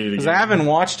through, because I haven't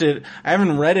watched it, I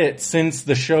haven't read it since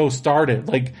the show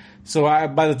started, so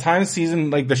by the time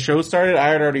the show started, I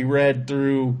had already read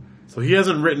through. So he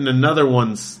hasn't written another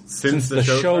one since the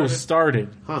show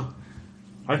started. Huh.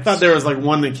 I thought there was like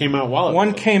one that came out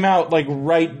One came out like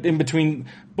right in between.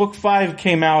 Book 5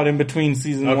 came out in between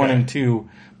season 1 and 2,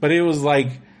 but it was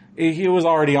like it was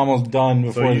already almost done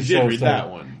before the show started. So you did read that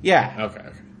one? Yeah. Okay.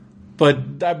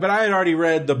 But I had already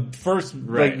read the first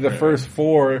first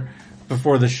 4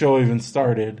 before the show even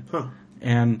started. Huh.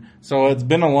 And so it's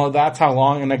been that's how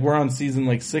long, and like we're on season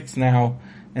like 6 now,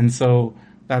 and so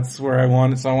that's where I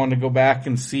wanted to go back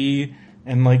and see,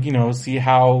 and like, see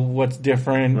what's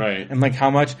different. Right. And like how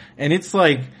much, and it's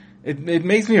like, it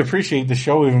makes me appreciate the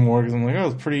show even more, because I'm like,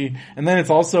 it's pretty, and then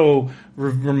it's also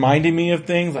reminding me of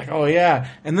things like, oh yeah,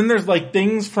 and then there's like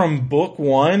things from book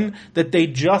 1 that they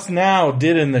just now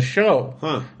did in the show.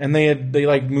 Huh. And they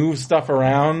like moved stuff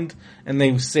around, and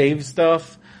they saved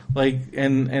stuff, like,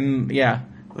 and yeah.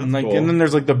 And like, cool. And then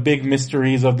there's like the big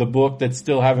mysteries of the book that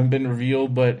still haven't been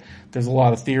revealed, but there's a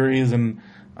lot of theories, and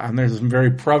there's some very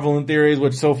prevalent theories,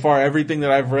 which so far everything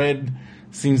that I've read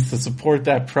seems to support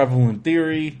that prevalent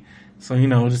theory. So,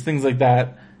 just things like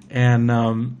that. And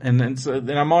I'm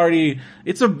already,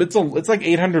 it's like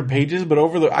 800 pages,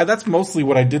 but that's mostly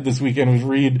what I did this weekend, was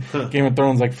read Game of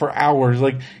Thrones like for hours.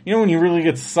 Like, when you really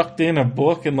get sucked in a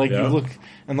book and like you look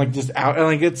and like just out, and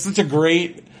like it's such a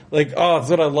great, like, oh,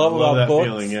 it's what I love about that books.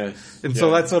 Feeling, yes. And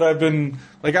so that's what I've been,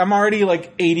 like, I'm already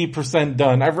like 80%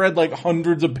 done. I've read like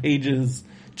hundreds of pages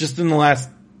just in the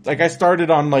last, like, I started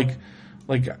on like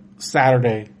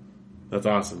Saturday. That's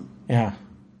awesome. Yeah.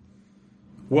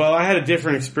 Well, I had a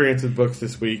different experience with books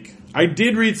this week. I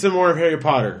did read some more of Harry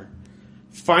Potter.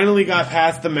 Finally got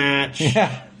past the match.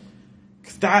 Yeah.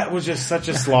 Cause that was just such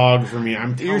a slog for me.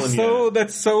 I'm telling you.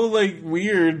 That's so like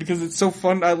weird, because it's so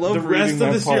fun. I love the rest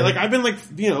of this year. Like, I've been like,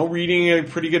 reading at a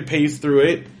pretty good pace through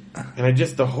it. And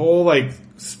the whole like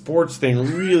sports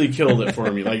thing really killed it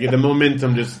for me. Like, the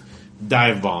momentum just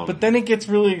dive bombed. But then it gets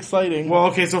really exciting. Well,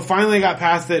 okay, so finally I got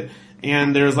past it.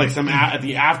 And there's like some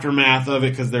the aftermath of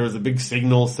it, because there was a big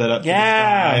signal set up to the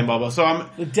sky and blah blah. So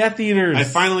the Death Eaters. I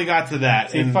finally got to that.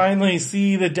 So you finally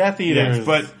see the Death Eaters. Yes,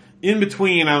 but in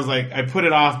between, I was like, I put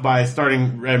it off by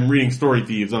reading Story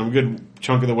Thieves. I'm a good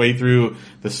chunk of the way through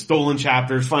the Stolen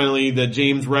Chapters. Finally, the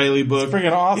James Riley book. It's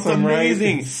freaking awesome, it's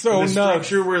amazing. Right? It's so nuts.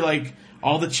 Structure where like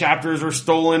all the chapters are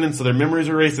stolen, and so their memories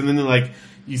are erased, and then like,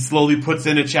 he slowly puts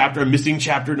in a missing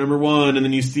chapter number 1, and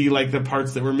then you see like the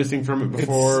parts that were missing from it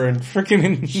before. It's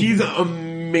freaking he's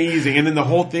amazing. And then the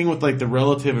whole thing with like the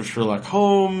relative of Sherlock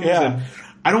Holmes. Yeah. And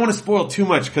I don't want to spoil too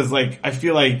much, because like, I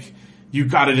feel like you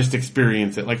gotta just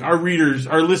experience it. Like, our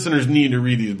listeners need to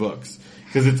read these books,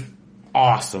 because it's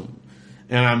awesome.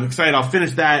 And I'm excited. I'll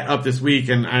finish that up this week,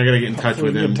 and I gotta get in touch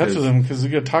with him. Because we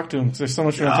gotta talk to him, because there's so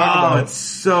much we gotta talk about. Oh, it's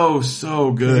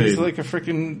so good. He's like a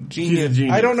freaking genius. He's a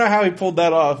genius. I don't know how he pulled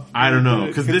that off. I don't know,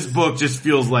 because this book just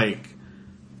feels like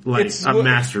a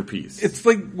masterpiece. It's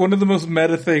like one of the most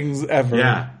meta things ever.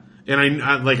 Yeah. And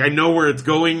I know where it's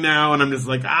going now, and I'm just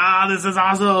like, this is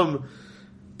awesome.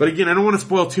 But again, I don't want to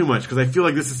spoil too much, because I feel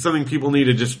like this is something people need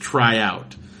to just try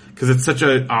out, because it's such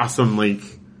an awesome, like,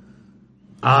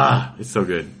 it's so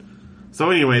good.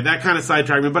 So anyway, that kind of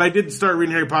sidetracked me, but I did start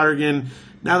reading Harry Potter again.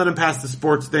 Now that I'm past the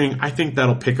sports thing, I think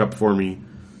that'll pick up for me.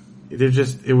 It's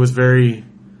too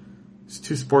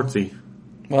sportsy.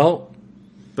 Well,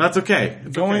 that's okay.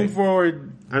 It's going okay.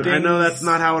 forward, I know that's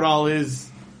not how it all is.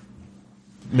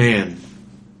 Man.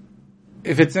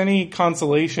 If it's any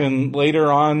consolation,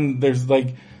 later on, there's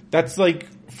like, that's like,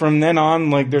 from then on,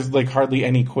 like, there's like hardly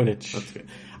any Quidditch. That's good.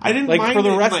 I didn't like mind for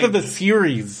the rest like, of the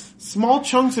series. Small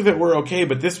chunks of it were okay,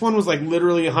 but this one was like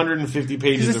literally 150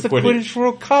 pages of Quidditch. It's the Quidditch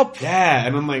World Cup. Yeah,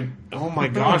 and I'm like, oh my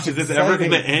gosh, is this ever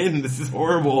going to end? This is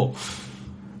horrible.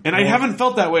 And I haven't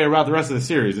felt that way about the rest of the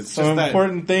series. It's just that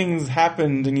important things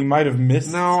happened, and you might have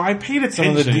missed. No, I paid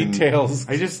attention. Some of the details.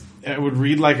 I would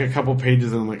read like a couple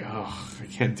pages, and I'm like, oh, I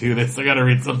can't do this. I got to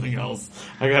read something else.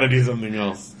 I got to do something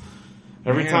else.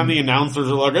 Every time the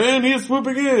announcers are like, and he's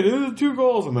swooping in, 2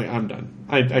 goals. I'm like, I'm done.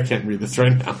 I can't read this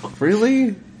right now.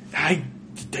 Really? I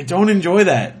don't enjoy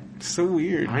that. It's so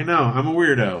weird. I know. I'm a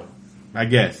weirdo. I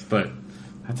guess, but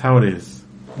that's how it is.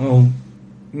 Well,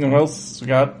 what else we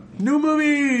got? New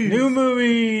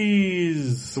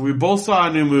movies! So we both saw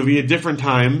a new movie at different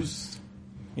times.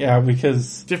 Yeah,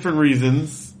 because... different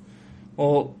reasons.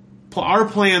 Well... Our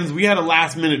plans, we had a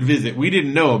last minute visit we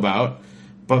didn't know about.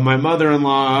 But my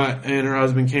mother-in-law and her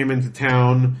husband came into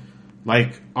town,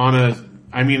 like, I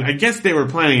guess they were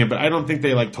planning it, but I don't think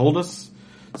they, like, told us.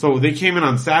 So they came in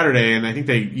on Saturday, and I think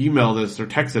they emailed us or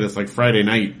texted us, like, Friday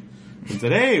night. And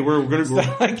said, hey, we're gonna go.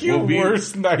 Like your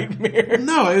worst nightmare.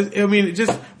 No,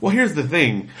 here's the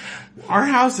thing. Our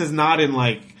house is not in,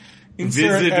 like,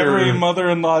 Insert every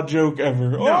mother-in-law joke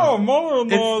ever. No, oh,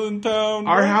 mother-in-law's in town.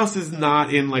 Our house is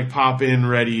not in like pop-in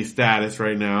ready status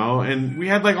right now, and we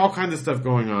had like all kinds of stuff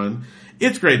going on.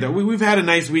 It's great though. We've had a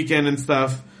nice weekend and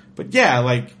stuff, but yeah,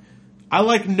 like I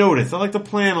like notice. I like to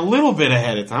plan a little bit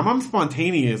ahead of time. I'm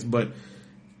spontaneous, but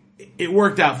it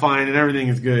worked out fine, and everything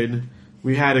is good.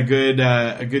 We had a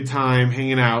good time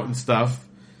hanging out and stuff.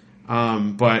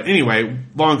 But anyway,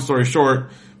 long story short.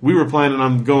 We were planning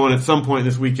on going at some point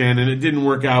this weekend, and it didn't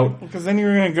work out. Because then you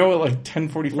were going to go at like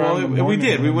 10:45 well, in the morning. We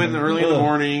did. We went early in the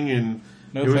morning, and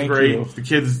it was great. You. The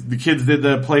kids did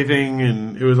the play thing,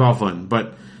 and it was all fun.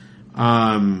 But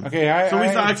okay, so we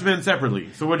saw X-Men separately.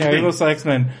 So what did you think? We saw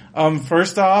X-Men.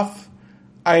 First off,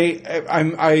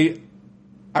 I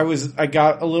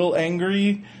got a little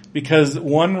angry because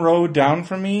one row down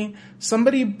from me,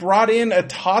 somebody brought in a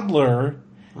toddler.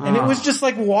 And it was just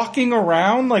like walking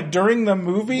around like during the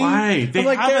movie. Why? They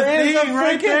like, have there is a thing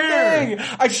right there.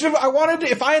 Thing. I wanted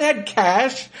to, if I had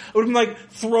cash, I would have like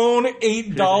thrown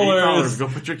 $8. Go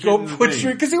put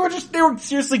your kids because they were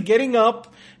seriously getting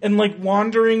up and like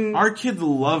wandering. Our kids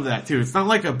love that too. It's not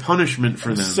like a punishment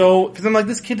for them. So, cause I'm like,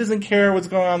 this kid doesn't care what's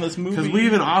going on in this movie. Cause we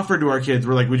even offered to our kids,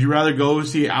 we're like, would you rather go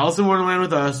see Alice in Wonderland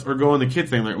with us or go on the kid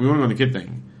thing? Like, we want to go on the kid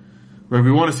thing. Like,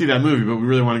 we want to see that movie, but we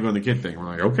really want to go on the kid thing. We're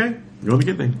like, okay, go on the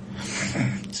kid thing.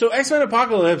 So X-Men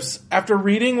Apocalypse, after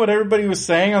reading what everybody was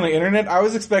saying on the internet, I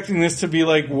was expecting this to be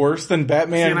like worse than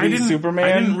Batman v Superman.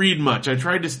 I didn't read much. I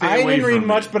tried to stay away from it. I didn't read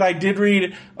much, but I did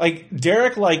read, like,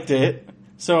 Derek liked it.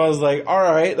 So I was like,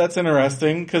 alright, that's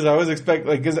interesting. Cause I was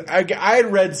expecting, cause I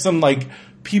had read some, like,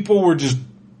 people were just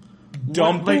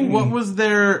dumping. What was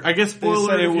their, I guess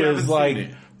spoiler they said it was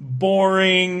like,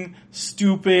 boring,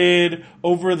 stupid,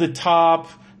 over the top,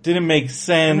 didn't make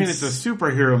sense. I mean, it's a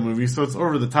superhero movie, so it's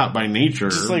over the top by nature.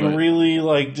 Just like really,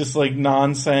 like, just like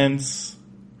nonsense.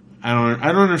 I don't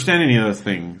understand any of those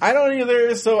things. I don't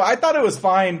either, so I thought it was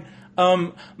fine.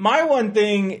 My one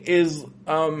thing is,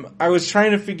 I was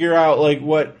trying to figure out, like,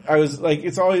 what I was, like,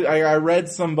 it's always, I read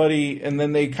somebody and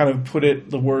then they kind of put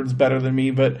the words better than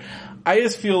me, but I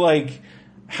just feel like,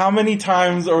 how many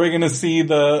times are we going to see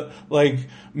the, like,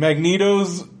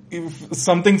 Magneto's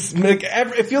something, like,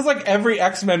 it feels like every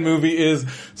X-Men movie is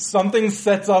something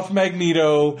sets off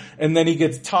Magneto and then he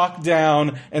gets talked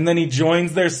down and then he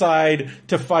joins their side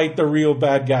to fight the real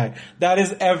bad guy. That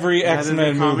is every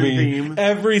X-Men movie. Theme.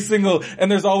 Every single, and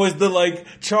there's always the, like,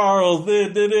 Charles,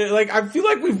 like, I feel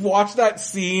like we've watched that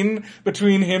scene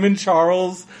between him and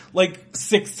Charles like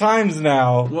 6 times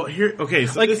now. Well, okay,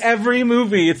 so like every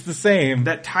movie it's the same.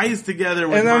 That ties together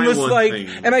with and I'm just like, thing.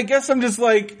 And I guess I'm just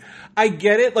like, I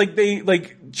get it,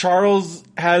 like Charles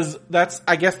has,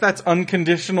 I guess that's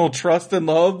unconditional trust and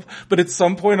love, but at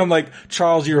some point I'm like,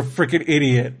 Charles, you're a freaking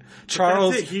idiot.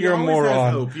 Charles, you're a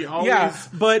moron.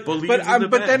 But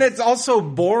then it's also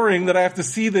boring that I have to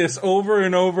see this over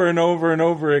and over and over and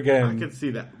over again. I can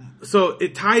see that. So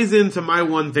it ties into my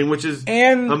one thing, which is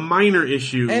a minor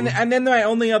issue. And then my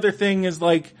only other thing is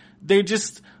like, they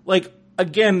just, like,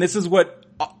 again, this is what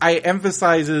I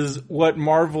emphasizes what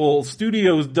Marvel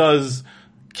Studios does,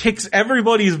 kicks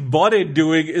everybody's butt at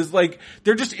doing, is like,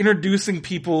 they're just introducing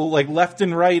people like left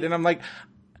and right, and I'm like,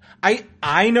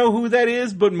 I know who that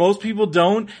is, but most people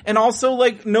don't. And also,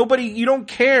 like, you don't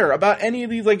care about any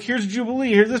of these, like, here's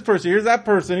Jubilee, here's this person, here's that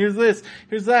person, here's this,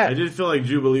 here's that. I did feel like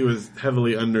Jubilee was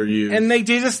heavily underused. And they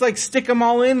just, like, stick them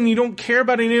all in, and you don't care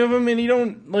about any of them, and you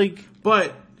don't, like...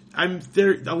 But, a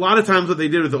lot of times what they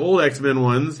did with the old X-Men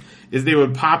ones is they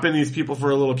would pop in these people for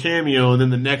a little cameo, and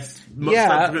then the next...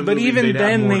 Yeah, but even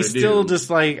then, they still just,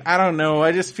 like, I don't know,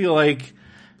 I just feel like...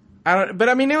 but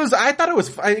I mean, I thought it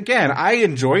was, again, I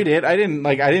enjoyed it. I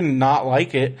didn't not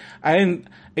like it.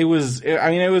 It was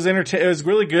entertaining. It was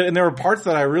really good. And there were parts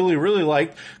that I really, really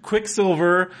liked.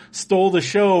 Quicksilver stole the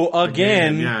show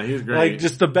again. Yeah, he was great. Like,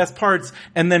 just the best parts.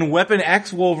 And then Weapon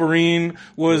X Wolverine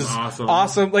was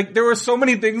awesome. Like, there were so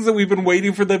many things that we've been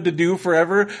waiting for them to do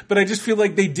forever, but I just feel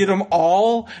like they did them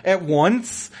all at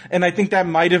once. And I think that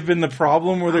might have been the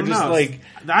problem where they're just like...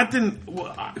 That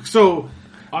didn't... So...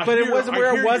 But it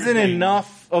wasn't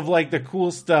enough of like the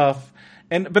cool stuff.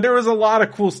 But there was a lot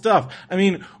of cool stuff. I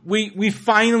mean, we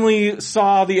finally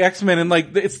saw the X-Men and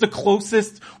like, it's the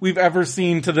closest we've ever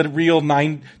seen to the real to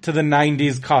the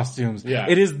 90s costumes. Yeah.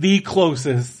 It is the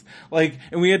closest. Like,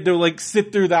 and we had to like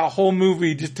sit through that whole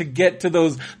movie just to get to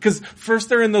those, cause first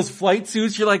they're in those flight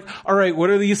suits, you're like, alright, what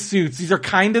are these suits? These are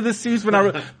kind of the suits, but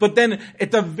not, but then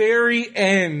at the very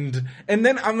end, and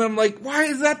then I'm like, why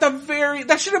is that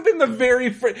that should have been the very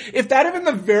first, if that had been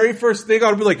the very first thing, I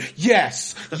would be like,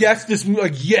 yes, this movie,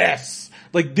 like, yes,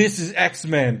 like this is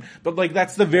X-Men, but like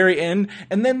that's the very end,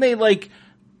 and then they like,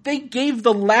 they gave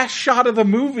the last shot of the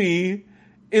movie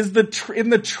is in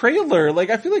the trailer. Like,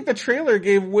 I feel like the trailer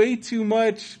gave way too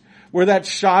much, where that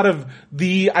shot of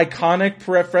the iconic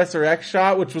Professor X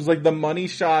shot, which was like the money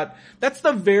shot, that's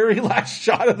the very last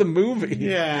shot of the movie.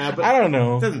 Yeah, but I don't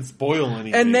know. It doesn't spoil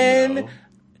anything. And then,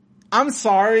 I'm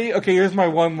sorry. Okay, here's my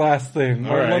one last thing.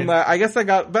 All right. I guess I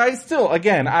got, but I still,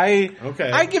 again, I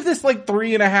give this like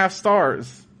 3.5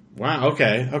 stars. Wow.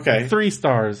 Okay. 3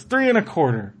 stars.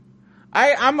 3.25.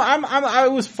 I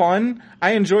was fun.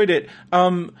 I enjoyed it.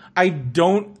 I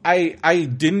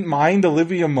didn't mind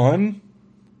Olivia Munn.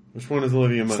 Which one is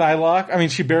Olivia Munn? Psylocke. I mean,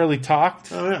 she barely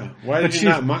talked. Oh yeah. Why did you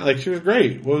not mind? Like, she was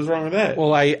great. What was wrong with that?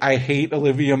 Well, I hate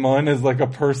Olivia Munn as like a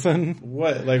person.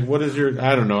 What? Like, what is your?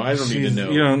 I don't know. I don't even know.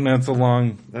 You don't. That's a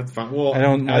long. That's fine. Well, I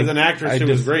don't. As an actress, she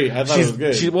was great. I thought it was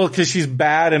good. Because she's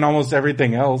bad in almost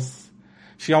everything else.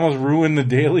 She almost ruined The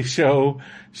Daily Show.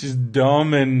 She's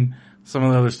dumb and some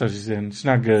of the other stuff she's in. She's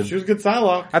not good. She was good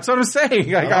Psylocke. That's what I'm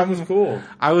saying. Like, Psylocke was cool.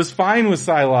 I was fine with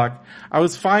Psylocke. I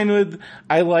was fine with.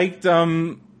 I liked.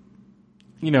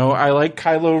 I like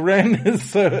Kylo Ren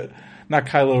as not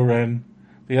Kylo Ren,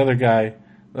 the other guy,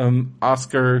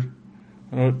 Oscar.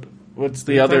 What's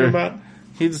the other? About?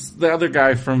 He's the other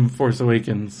guy from Force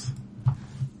Awakens.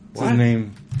 What's his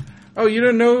name? Oh, you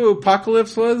don't know who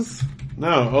Apocalypse was?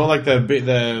 No. Oh, like the British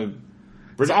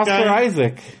it's Oscar guy?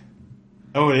 Isaac.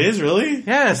 Oh, it is really?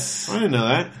 Yes. I didn't know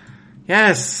that.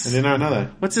 Yes. I did not know that.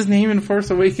 What's his name in Force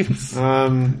Awakens?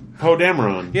 Poe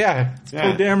Dameron. Yeah, it's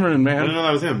Poe Dameron, man. I didn't know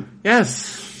that was him.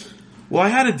 Yes. Well, I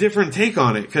had a different take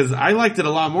on it, because I liked it a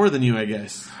lot more than you, I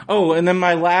guess. Oh, and then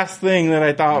my last thing that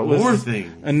I thought was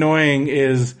annoying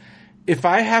is, if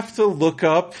I have to look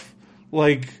up,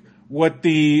 like, what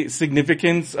the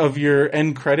significance of your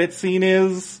end credit scene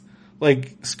is,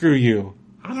 like, screw you.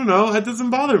 I don't know. That doesn't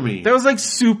bother me. That was like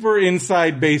super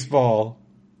inside baseball.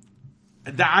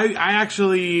 I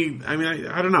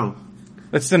don't know.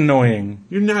 That's annoying.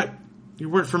 You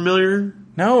weren't familiar?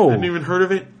 No. Hadn't even heard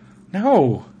of it?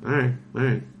 No.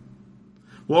 Alright.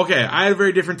 Well, okay, I had a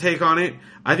very different take on it.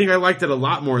 I think I liked it a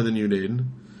lot more than you did.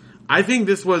 I think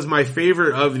this was my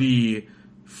favorite of the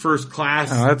First Class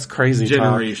that's crazy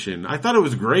generation. Talk. I thought it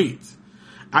was great.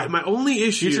 My only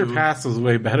issue... Future Past was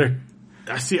way better.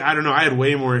 See, I don't know. I had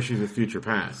way more issues with Future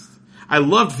Past. I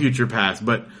loved Future Past,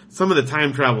 but some of the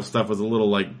time travel stuff was a little,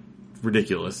 like,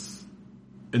 ridiculous.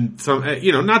 And some,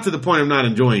 not to the point of not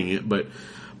enjoying it, but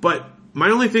my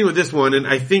only thing with this one, and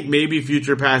I think maybe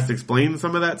Future Past explains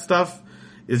some of that stuff,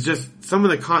 is just some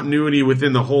of the continuity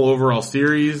within the whole overall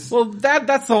series. Well,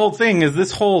 that's the whole thing, is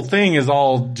this whole thing is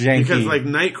all janky. Because, like,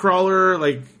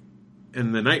 Nightcrawler,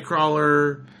 and the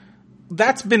Nightcrawler...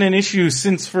 That's been an issue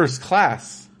since First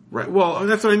Class. Right. Well,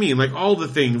 that's what I mean. Like, all the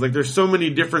things. Like, there's so many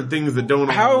different things that don't...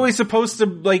 How are we supposed to,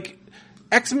 like...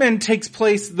 X-Men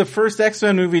the first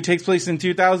X-Men movie takes place in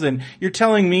 2000. You're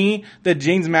telling me that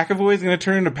James McAvoy is going to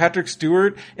turn into Patrick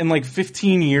Stewart in, like,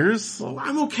 15 years? Well,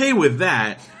 I'm okay with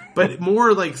that. But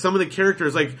more, like, some of the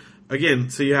characters, like, again,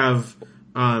 so you have...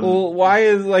 well, why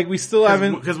is, like, we still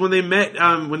haven't... Because when they met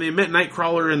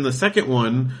Nightcrawler in the second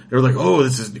one, they were like, oh,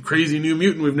 this is a crazy new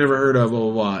mutant we've never heard of, blah,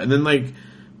 blah, blah. And then, like...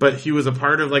 But he was a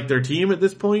part of, like, their team at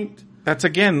this point. That's,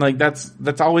 again, like, that's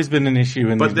always been an issue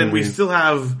in But then movies. we still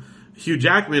have Hugh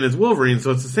Jackman as Wolverine, so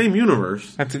it's the same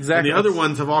universe. That's exactly. And the other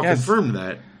ones have all confirmed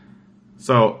that.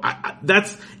 So,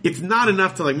 it's not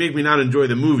enough to, like, make me not enjoy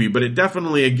the movie, but it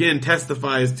definitely, again,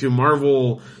 testifies to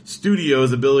Marvel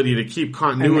Studios' ability to keep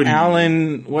continuity. And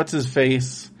Alan, what's his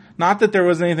face? Not that there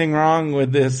was anything wrong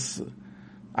with this.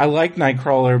 I like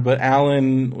Nightcrawler, but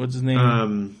Alan, what's his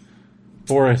name?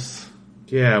 Boris.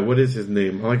 Yeah, what is his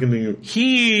name? I like him.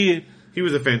 He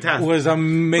was a fantastic. Was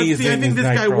amazing. But see, I think this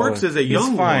guy works as a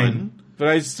young one. But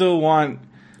I still want...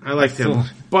 I liked him.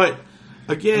 But,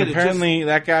 again, apparently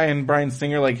that guy and Bryan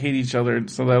Singer, like, hate each other,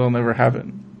 so that'll never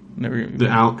happen.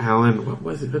 Alan, what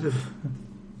was it? What is it?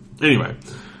 Anyway.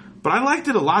 But I liked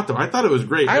it a lot, though. I thought it was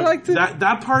great. I liked it.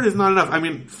 That part is not enough. I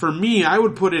mean, for me, I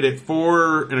would put it at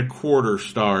 4.25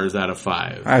 stars out of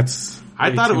 5.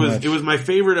 I thought it was my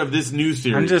favorite of this new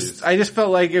series. I just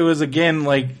felt like it was, again,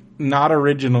 like, not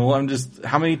original.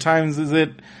 How many times is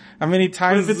it? How many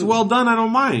times? But if it's well done, I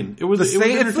don't mind. It was it's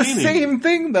the same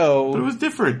thing, though. But it was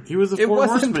different. He was the four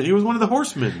horsemen. He was one of the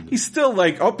horsemen. He's still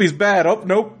like, oh, he's bad. Oh,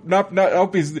 nope.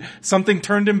 Oh, something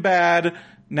turned him bad.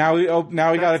 Now we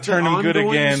got to turn him good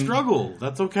again. Struggle.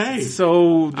 That's okay.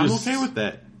 So I'm okay with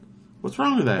that. What's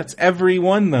wrong with that? That's every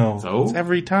one, though. So? It's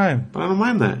every time. But I don't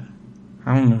mind that.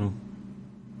 I don't know.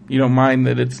 You don't mind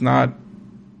that it's not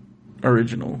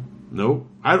original? Nope.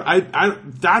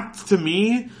 That to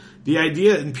me the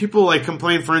idea, and people like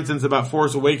complain, for instance, about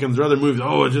Force Awakens or other movies.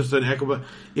 Oh, it's just an echo. But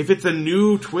if it's a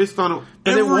new twist on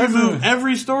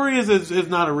every story is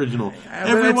not original.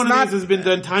 Every one of these has been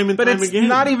done time and time again.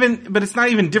 But it's not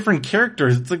even different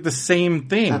characters. It's like the same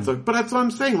thing. But that's what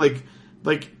I'm saying.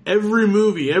 Like every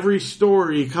movie, every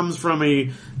story comes from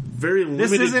a very limited.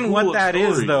 This isn't pool what that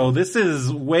is, though. This is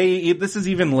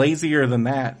even lazier than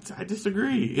that. I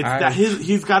disagree. It's that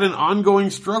he's got an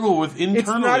ongoing struggle with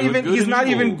internally. He's not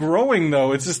even growing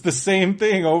though. It's just the same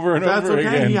thing over and over again.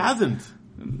 That's okay. He hasn't.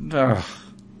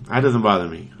 That doesn't bother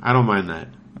me. I don't mind that.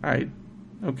 Alright.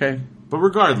 Okay. But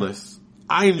regardless,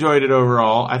 I enjoyed it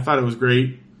overall. I thought it was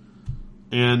great.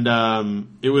 And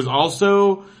it was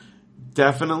also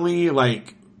definitely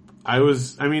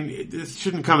this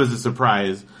shouldn't come as a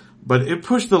surprise, but it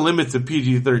pushed the limits of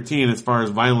PG-13 as far as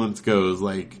violence goes,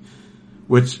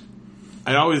 which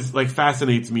it always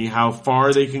fascinates me how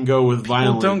far they can go with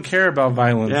violence. People don't care about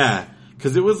violence. Yeah.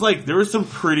 Cause it was there was some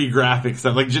pretty graphic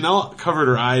stuff. Janelle covered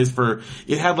her eyes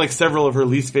it had several of her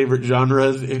least favorite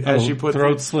genres, as she put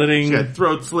throat slitting. She had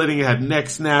throat slitting, it had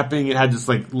neck snapping, it had just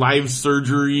live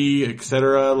surgery,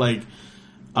 etc.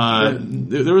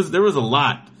 There was a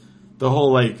lot. The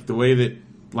whole the way that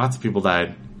lots of people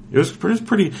died. It was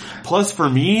pretty. Plus, for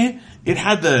me, it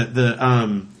had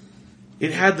the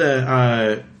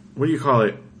what do you call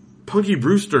it? Punky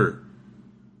Brewster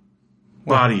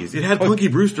bodies. It had Punky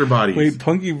Brewster bodies. Wait,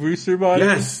 Punky Brewster bodies?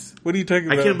 Yes. What are you talking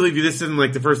about? I can't believe this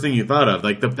isn't the first thing you thought of.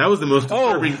 That was the most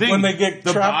disturbing thing. When they get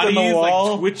trapped in the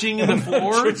wall, twitching in the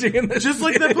floor, just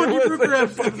like that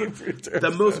Punky Brewster.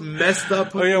 The most messed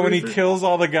up. Punky when he kills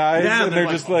all the guys, and they're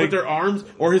just with their arms,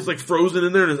 or he's frozen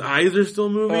in there, and his eyes are still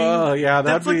moving. Oh yeah,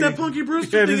 that's like that Punky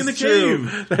Brewster thing in the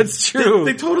cave. That's true.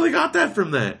 They totally got that from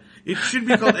that. It should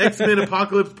be called X-Men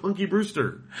Apocalypse Punky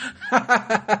Brewster.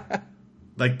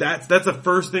 That's the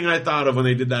first thing I thought of when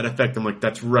they did that effect. I'm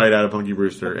that's right out of Punky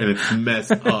Brewster, and it's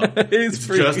messed up. It's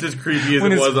just as creepy as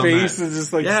it was on that. His face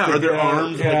is just are their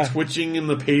arms twitching in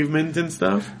the pavement and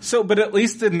stuff? So, but at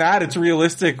least in that it's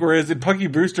realistic. Whereas in Punky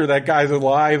Brewster, that guy's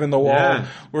alive in the wall. Yeah.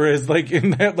 Whereas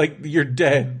in that, you're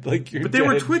dead. But they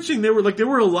were twitching. They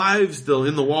were alive still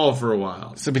in the wall for a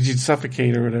while. So, but you'd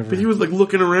suffocate or whatever. But he was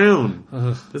looking around.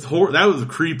 That was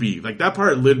creepy. That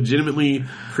part legitimately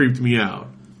creeped me out.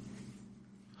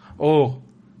 Oh,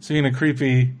 speaking of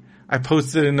creepy, I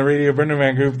posted in the Radio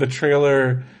Brenderman group the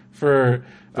trailer for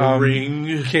The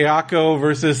Ring. Kayako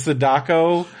versus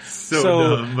Sadako.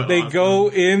 So dumb, they awesome. go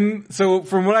in. So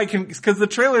from what I can, because the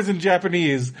trailer's in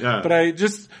Japanese, but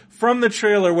from the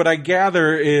trailer, what I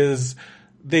gather is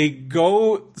they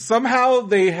somehow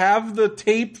they have the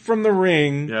tape from The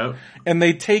Ring, and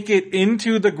they take it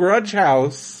into the Grudge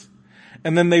House,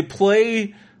 and then they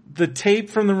play the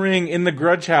tape from The Ring in the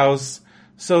Grudge House.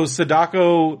 So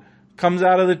Sadako comes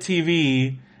out of the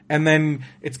TV, and then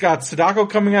it's got Sadako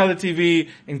coming out of the TV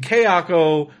and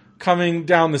Kayako coming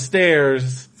down the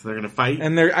stairs. So they're gonna fight?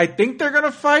 And I think they're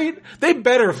gonna fight. They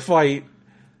better fight.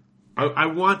 I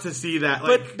want to see that.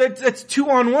 But that's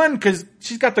 2-on-1 because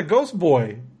she's got the ghost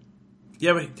boy.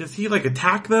 Yeah, but does he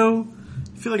attack though?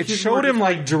 I feel it showed him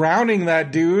drowning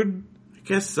that dude. I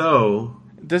guess so.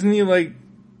 Doesn't he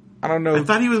I don't know. I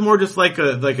thought he was more just like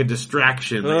a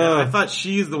distraction. I thought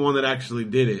she's the one that actually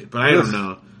did it, but I don't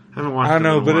know. I haven't watched it in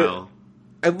a while.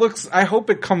 It looks, I hope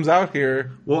it comes out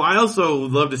here. Well, I also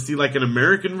would love to see an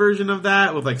American version of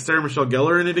that with Sarah Michelle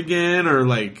Gellar in it again, or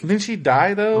Didn't she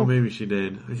die though? Oh, maybe she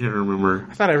did. I can't remember.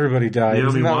 I thought everybody died.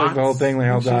 Isn't that the whole thing? They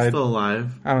all died. She's still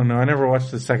alive. I don't know. I never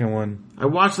watched the second one. I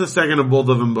watched the second of both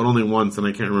of them, but only once, and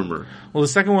I can't remember. Well, the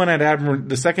second one had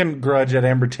the second Grudge had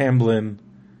Amber Tamblyn.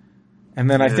 And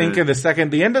then I think the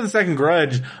end of the second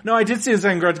Grudge, no, I did see the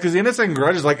second Grudge because the end of the second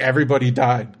Grudge is everybody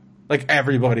died.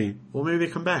 Everybody. Well, maybe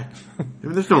they come back.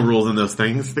 There's no rules in those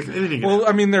things.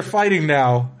 They're fighting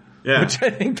now. Yeah. Which I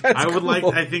think that's cool.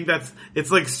 I think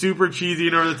it's super cheesy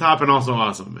and over the top and also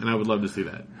awesome. And I would love to see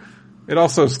that. It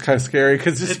also is kind of scary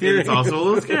because it's also a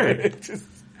little scary.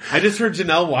 I just heard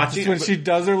Janelle watching when she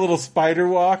does her little spider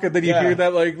walk, and then you hear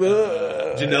that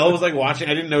Janelle was watching.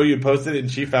 I didn't know you had posted it,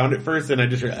 and she found it first, and I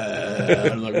just heard.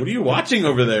 I'm what are you watching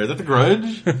over there? Is that The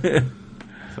Grudge?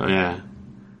 So yeah.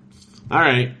 All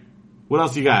right. What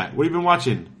else you got? What have you been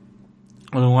watching?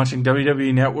 I've been watching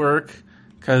WWE Network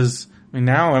because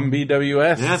now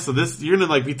MBWS. Yeah, so you're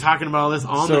gonna be talking about all this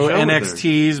on the show. So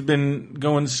NXT's been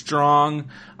going strong.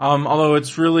 Although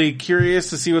it's really curious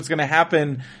to see what's going to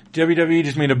happen. WWE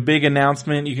just made a big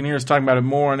announcement. You can hear us talking about it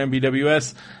more on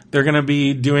MBWS. They're going to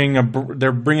be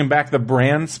they're bringing back the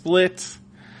brand split,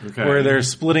 where they're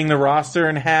splitting the roster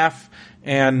in half.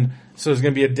 And So there's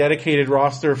going to be a dedicated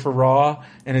roster for Raw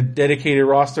and a dedicated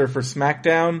roster for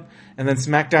SmackDown. And then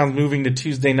SmackDown's moving to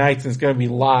Tuesday nights, and it's going to be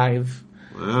live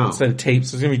instead of tapes.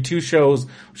 So there's going to be 2 shows,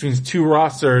 which means 2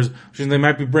 rosters, which means they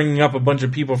might be bringing up a bunch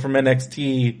of people from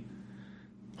NXT.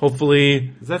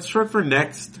 Hopefully. Is that short for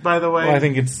next, by the way? Well, I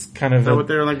think it's kind of... Is that what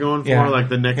they're going for? Yeah. Like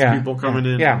the next people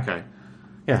coming in? Yeah. Okay.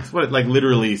 Yeah. That's what it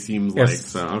literally seems like.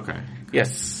 So, okay.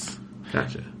 Yes.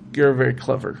 Gotcha. You're very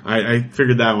clever. I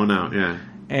figured that one out, yeah.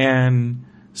 And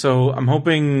so I'm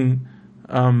hoping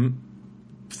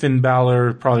Finn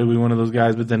Balor probably will be one of those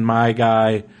guys, but then my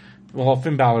guy... Well,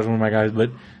 Finn Balor's one of my guys,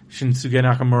 but Shinsuke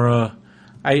Nakamura,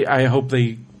 I hope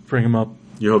they bring him up.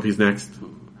 You hope he's next?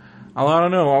 I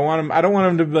don't know. I don't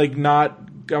want him to not.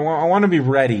 I want to be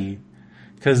ready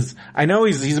because I know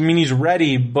he's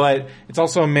ready, but it's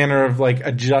also a manner of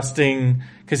adjusting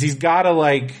because he's got to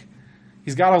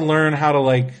learn how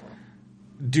to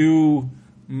do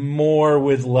more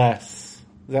with less.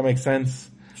 Does that make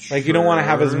sense? Sure. You don't want to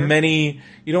have as many.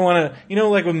 You don't want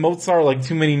to. With Mozart,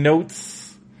 too many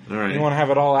notes. All right. You don't want to have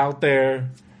it all out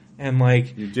there, and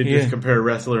you did just compare a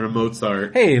wrestler to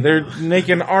Mozart. Hey, they're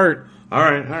making art. All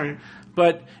right.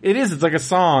 But it's like a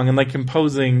song and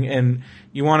composing, and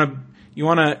you want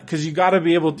to, cause you gotta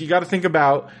think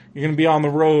about, you're gonna be on the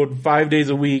road 5 days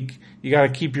a week, you gotta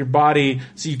keep your body,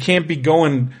 so you can't be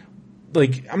going, you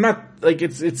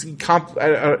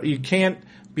can't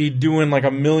be doing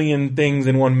a million things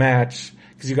in one match,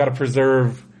 cause you gotta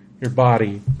preserve your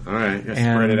body. Alright, you gotta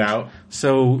spread it out.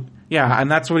 So, yeah, and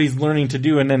that's what he's learning to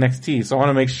do in NXT, so I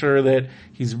wanna make sure that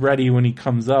he's ready when he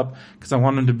comes up, cause I don't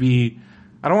want to be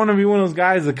one of those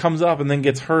guys that comes up and then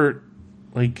gets hurt.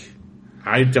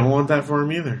 I don't want that for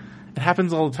him either. It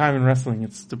happens all the time in wrestling.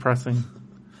 It's depressing.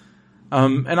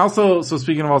 And also, so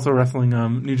speaking of also wrestling,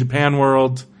 New Japan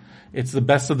World, it's the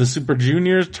Best of the Super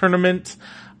Juniors tournament.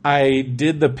 I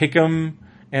did the pick'em,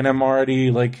 and I'm already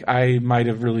I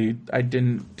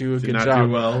didn't do a good job. Did not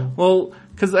do well? Well,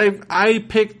 cause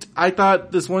I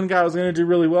thought this one guy was gonna do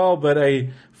really well, but I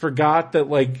forgot that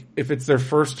if it's their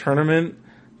first tournament,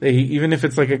 even if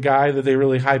it's a guy that they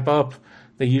really hype up,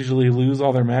 they usually lose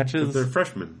all their matches. But they're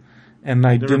freshmen. And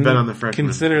I didn't bet on the freshmen.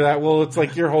 consider that. Well, it's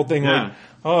your whole thing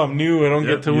I'm new, I don't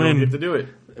get to win. You don't get to do it.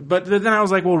 But then I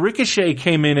was well, Ricochet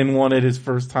came in and won it his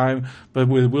first time, but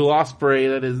with Will Ospreay,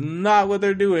 that is not what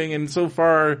they're doing. And so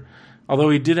far,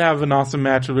 although he did have an awesome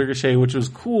match with Ricochet, which was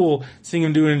cool, seeing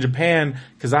him do it in Japan,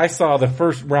 because I saw the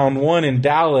first round 1 in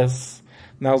Dallas,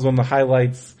 and that was one of the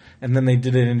highlights. And then they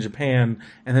did it in Japan,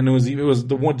 and then it was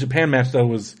the one Japan match though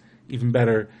was even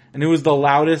better, and it was the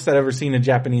loudest I'd ever seen a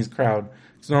Japanese crowd.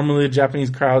 Because normally the Japanese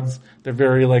crowds, they're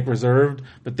very reserved,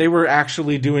 but they were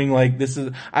actually doing this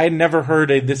is. I had never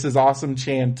heard a "This is awesome"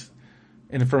 chant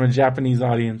from a Japanese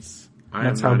audience.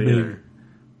 That's how big. Either.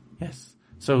 Yes.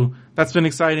 So that's been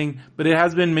exciting, but it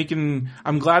has been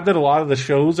I'm glad that a lot of the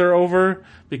shows are over,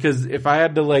 because if I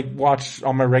had to watch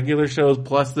all my regular shows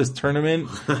plus this tournament,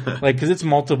 cause it's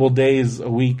multiple days a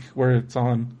week where it's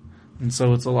on. And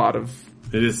so it's a lot of...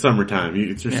 It is summertime.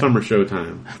 It's your summer show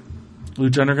time.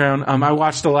 Lucha Underground. I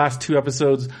watched the last 2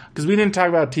 episodes, cause we didn't talk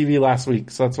about TV last week,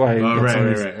 so that's why.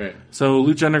 Right. So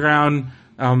Lucha Underground,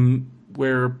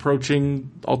 we're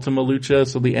approaching Ultima Lucha,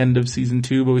 so the end of season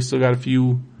 2, but we still got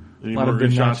a lot of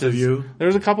good shots matches. Of you? There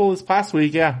was a couple this past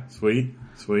week, yeah. Sweet.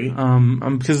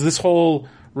 Because this whole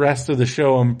rest of the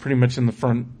show, I'm pretty much in the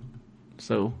front.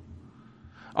 So,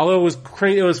 although it was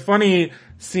it was funny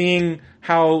seeing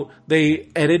how they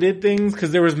edited things,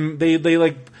 because there was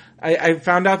I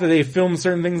found out that they filmed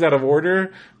certain things out of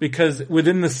order, because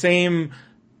within the same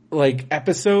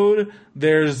episode,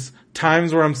 there's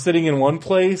times where I'm sitting in one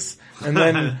place, and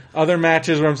then other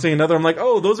matches where I'm seeing another. I'm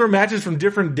oh, those are matches from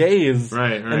different days.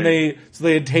 Right. And they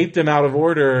had taped them out of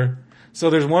order. So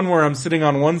there's one where I'm sitting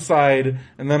on one side,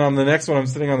 and then on the next one I'm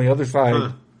sitting on the other side.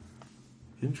 Huh.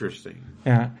 Interesting.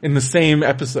 Yeah, in the same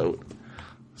episode.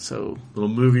 So little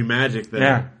movie magic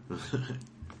there. Yeah.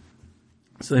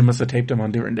 So they must have taped them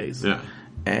on different days. Yeah.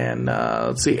 And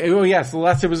let's see. Oh yes, the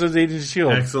last episode is Agents of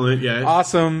S.H.I.E.L.D. Excellent, yeah.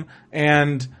 Awesome.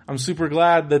 And I'm super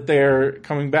glad that they're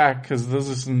coming back, because those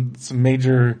are some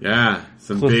major... Yeah,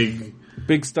 some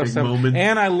big stuff. Big moments.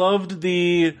 And I loved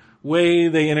the way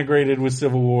they integrated with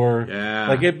Civil War.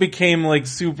 Yeah. It became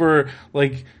super,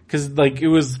 cause it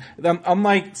was,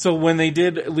 unlike, so when they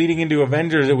did leading into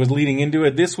Avengers, it was leading into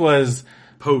it. This was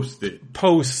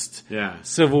post. Yeah.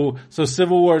 Civil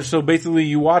War. So basically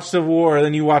you watch Civil War,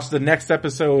 then you watch the next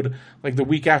episode, the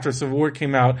week after Civil War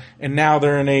came out, and now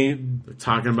they're They're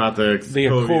talking about the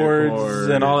Accords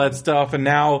and all that stuff, and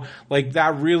now,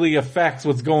 that really affects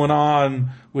what's going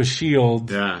on with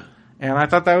S.H.I.E.L.D. Yeah. And I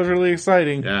thought that was really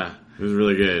exciting. Yeah. It was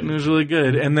really good. It was really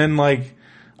good. And then like,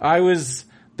 there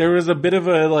was a bit of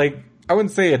a like, I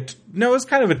wouldn't say it was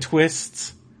kind of a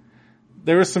twist.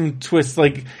 There was some twists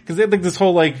like, cause they had like this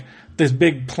whole like, this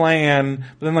big plan,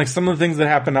 but then like some of the things that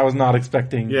happened I was not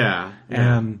expecting. Yeah.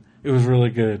 And it was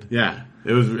really good. Yeah.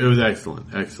 It was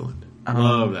excellent. Excellent.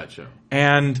 Love that show.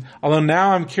 And although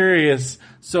now I'm curious,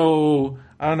 so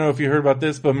I don't know if you heard about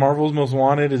this, but Marvel's Most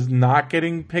Wanted is not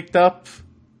getting picked up.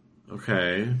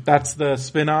 Okay. That's the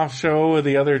spin-off show of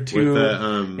the other two. With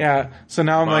the, yeah. So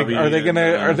now I'm Bobby like,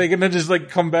 are they gonna just like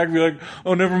come back and be like,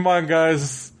 oh, never mind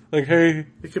guys. Like, hey.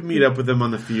 They could meet up with them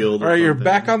on the field. Alright, you're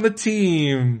back on the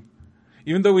team.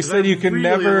 Even though we said you can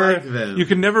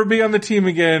never be on the team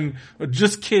again.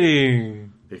 Just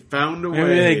kidding. They found a way.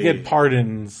 Maybe they get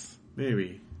pardons.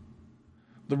 Maybe.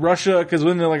 The Russia, because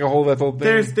wasn't there like that whole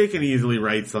thing? They can easily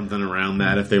write something around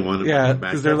that if they want to. Yeah,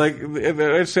 because they're like,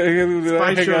 spy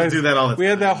shows do that all the time. We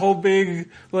had that whole big,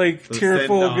 like,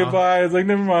 tearful goodbye. It's like,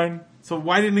 never mind. So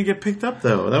why didn't it get picked up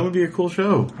though? That would be a cool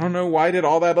show. I don't know. Why did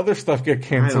all that other stuff get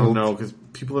canceled? I don't know, because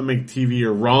people that make TV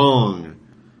are wrong.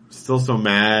 I'm still so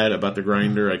mad about the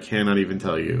Grinder, I cannot even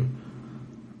tell you.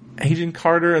 Agent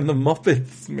Carter and the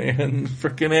Muppets, man.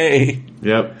 Frickin' A.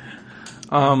 Yep.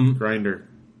 Grinder.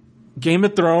 Game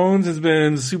of Thrones has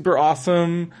been super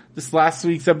awesome. This last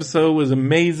week's episode was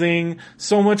amazing.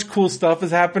 So much cool stuff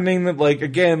is happening that, like,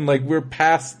 again, like, we're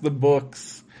past the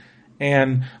books.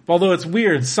 And although it's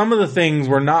weird, some of the things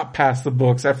were not past the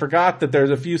books. I forgot that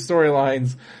there's a few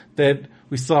storylines that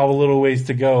we still have a little ways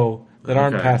to go that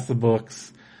aren't past the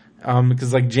books.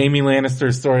 Because like Jaime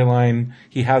Lannister's storyline,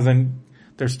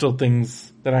 there's still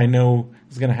things that I know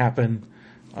is going to happen.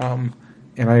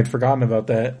 And I had forgotten about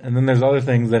that. And then there's other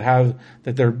things that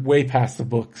they're way past the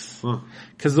books.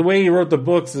 Cause the way he wrote the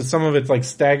books is some of it's like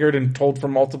staggered and told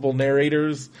from multiple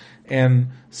narrators. And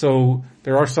so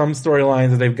there are some storylines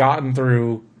that they've gotten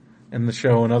through in the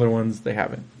show and other ones they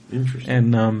haven't.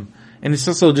 Interesting. And it's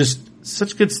also just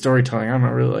such good storytelling. I don't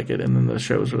really like it. And then the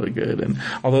show is really good. And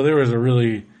although there was a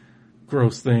really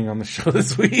gross thing on the show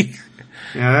this week.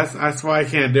 Yeah, that's why I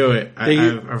can't do it.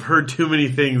 I've heard too many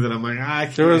things that I'm like, I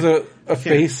can't. There was a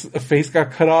face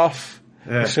got cut off.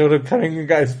 Yeah. It showed him cutting a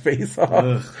guy's face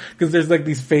off. Cause there's like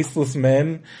these faceless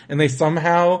men and they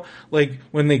somehow, like,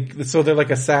 so they're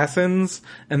like assassins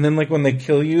and then like when they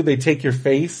kill you, they take your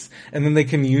face and then they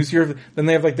can use then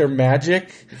they have like their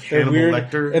magic. They're weird.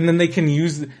 Lecter. And then they can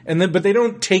use, but they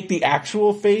don't take the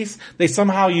actual face. They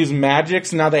somehow use magic.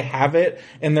 So now they have it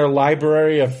in their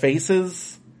library of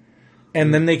faces.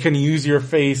 And then they can use your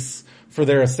face for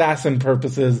their assassin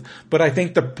purposes. But I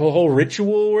think the whole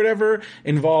ritual or whatever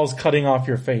involves cutting off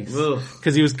your face.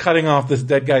 Cause he was cutting off this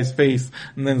dead guy's face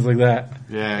and things like that.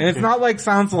 Yeah. And it's not like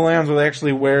Silence of the Lambs where they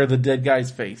actually wear the dead guy's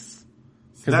face.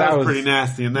 Cause that was pretty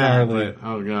nasty in that. But,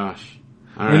 oh gosh.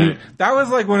 Alright. That was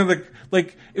like one of the,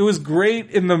 like, it was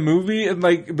great in the movie and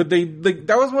like, but they, like,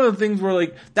 that was one of the things where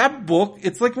like, that book,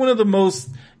 it's like one of the most,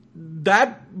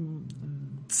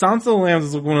 Silence of the Lambs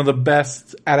is like one of the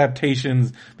best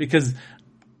adaptations because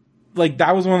like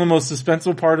that was one of the most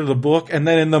suspenseful part of the book and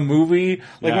then in the movie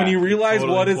like when you realize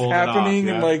what is happening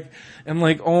and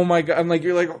like oh my god and like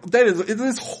you're like it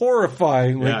is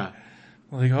horrifying like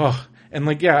and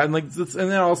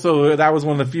then also that was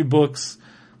one of the few books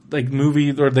like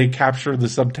movies where they captured the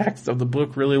subtext of the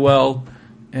book really well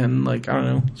and like I don't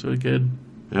know it's really good.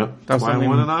 Yep, that's why I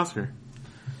won an Oscar.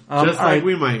 Just like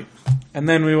we might. And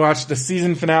then we watched the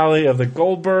season finale of the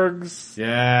Goldbergs.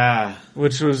 Yeah.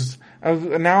 Which was,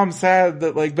 now I'm sad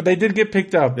that like, but they did get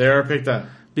picked up. They are picked up.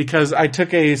 Because I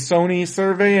took a Sony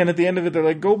survey and at the end of it they're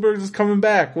like, Goldbergs is coming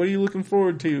back. What are you looking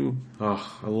forward to?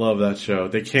 Oh, I love that show.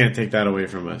 They can't take that away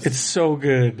from us. It's so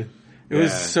good. It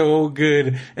was so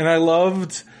good. And I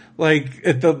loved, like,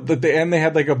 at the end they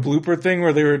had like a blooper thing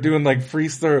where they were doing like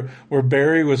where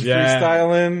Barry was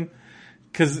freestyling.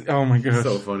 Cause, oh my gosh.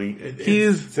 So funny.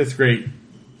 It's great.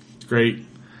 It's great.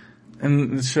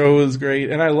 And the show was great.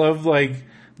 And I love like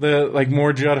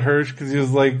more Judd Hirsch cause he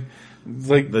was like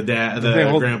the dad, the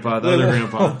other grandpa.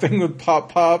 Whole thing with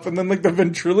Pop and then like the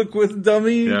ventriloquist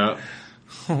dummy. Yeah.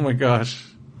 Oh my gosh.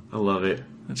 I love it.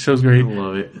 That show's great. I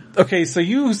love it. Okay. So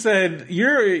you said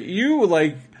you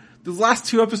like the last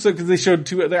two episodes cause they showed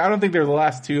two, I don't think they're the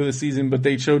last two of the season, but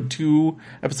they showed 2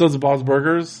 episodes of Bob's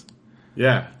Burgers.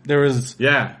 Yeah. There was...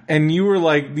 Yeah. And you were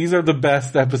like, these are the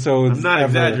best episodes I'm not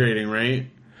exaggerating,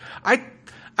 right? I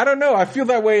don't know. I feel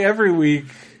that way every week.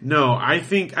 No, I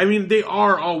mean, they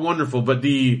are all wonderful, but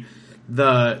the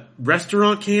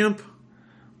restaurant camp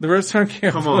The roast on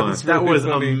campus. Come on, was that really was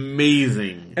funny.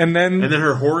 amazing. And then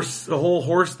her horse, the whole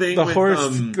horse thing. The with,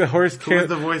 horse.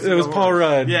 the voice it was Paul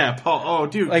Rudd. Yeah, Paul. Oh,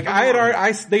 dude. Like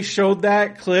they showed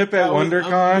that clip at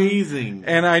WonderCon. Amazing.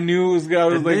 And I knew it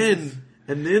was.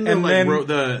 And then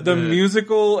the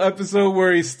musical episode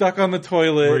where he's stuck on the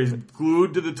toilet, where he's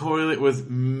glued to the toilet, was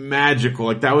magical.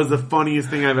 Like, that was the funniest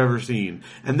thing I've ever seen.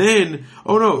 And then,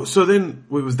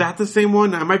 was that the same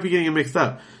one? I might be getting it mixed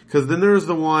up. Because then there was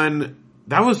the one.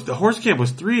 That was, the horse camp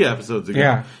was 3 episodes ago.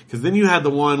 Yeah. Because then you had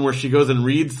the one where she goes and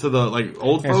reads to the,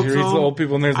 old folks. She reads home. the old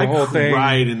people and there's the whole thing. I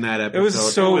cried in that episode. It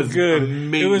was so good.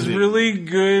 Amazing. It was really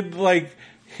good,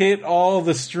 hit all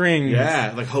the strings.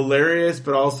 Yeah, hilarious,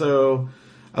 but also,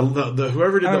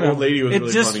 whoever did the old lady was really funny.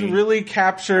 It just really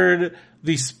captured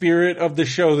the spirit of the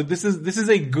show. That this is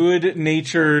a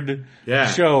good-natured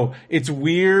show. It's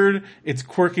weird, it's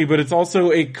quirky, but it's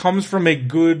also, it comes from a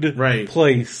good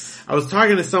place. I was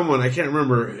talking to someone, I can't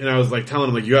remember, and I was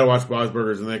telling them, you gotta watch Bob's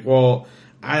Burgers, and well,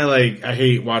 I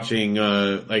hate watching,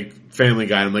 Family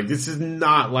Guy. I'm this is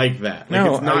not like that.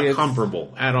 It's not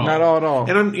comparable at all. Not at all.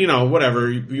 And I'm, whatever,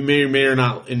 you may or may or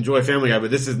not enjoy Family Guy, but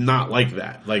this is not like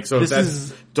that.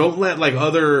 Don't let,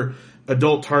 other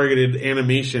adult targeted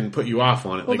animation put you off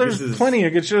on it. Well, there's plenty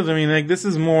of good shows. I mean, this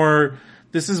gets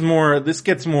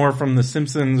more from The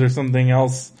Simpsons or something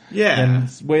else. Yeah. And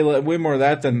way more of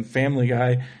that than Family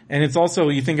Guy. And it's also,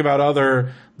 you think about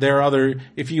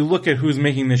if you look at who's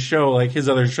making this show, his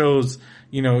other shows,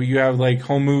 you have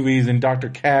Home Movies and Dr.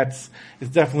 Katz.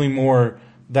 It's definitely more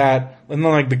that, and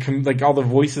then all the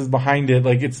voices behind it,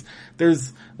 it's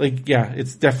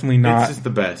definitely not. It's just the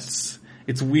best.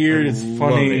 It's weird, it's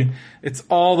funny. It's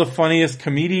all the funniest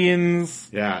comedians.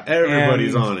 Yeah,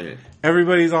 everybody's on it.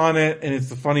 Everybody's on it, and it's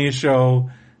the funniest show,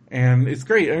 and it's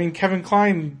great. I mean, Kevin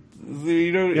Kline,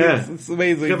 it's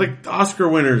amazing. You got Oscar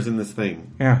winners in this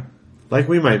thing. Yeah.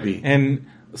 We might be. And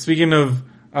speaking of,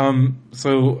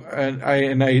 also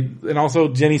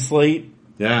Jenny Slate.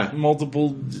 Yeah.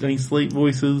 Multiple Jenny Slate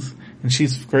voices, and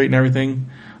she's great and everything.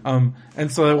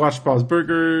 And so I watched Bob's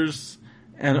Burgers,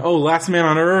 and Last Man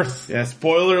on Earth. Yeah,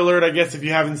 spoiler alert, I guess, if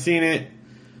you haven't seen it.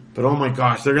 But oh my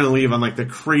gosh, they're gonna leave on the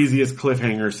craziest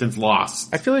cliffhanger since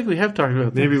Lost. I feel like we have talked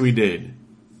about this. Maybe we did.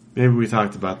 Maybe we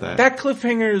talked about that. That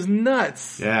cliffhanger is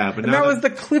nuts. Yeah, but that was the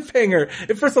cliffhanger.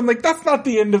 At first I'm that's not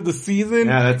the end of the season.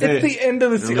 Yeah, that's It's the end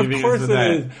of the season. Of course it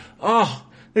is. Oh,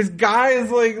 there's guys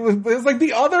there's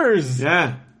the others.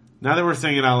 Yeah. Now that we're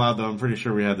saying it out loud though, I'm pretty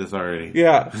sure we had this already.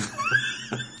 Yeah.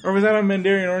 Or was that on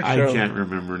Mandarin Orange Show? I can't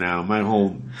remember now. My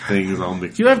whole thing is all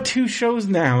mixed. You have 2 shows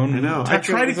now. I know. I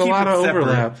try to keep a lot of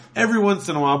overlap every once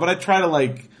in a while, but I try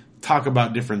to talk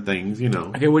about different things,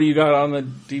 Okay, what do you got on the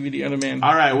DVD on demand?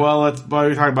 All right, well,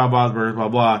 we talk about Bob's Burgers, blah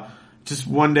blah. Just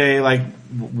one day,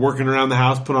 working around the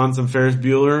house, put on some Ferris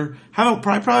Bueller.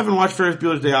 Probably haven't watched Ferris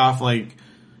Bueller's Day Off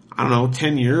I don't know,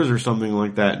 10 years or something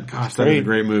like that. Gosh, that is a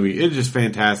great movie. It's just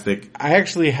fantastic. I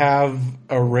actually have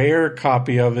a rare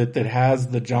copy of it that has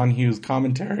the John Hughes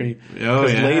commentary. Oh,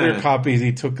 yeah. Later copies,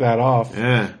 he took that off.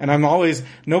 Yeah. And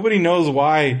nobody knows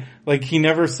why. He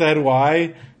never said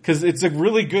why. Because it's a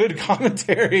really good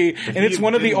commentary. And it's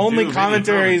one of the only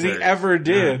commentaries he ever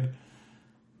did. Yeah.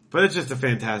 But it's just a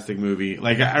fantastic movie.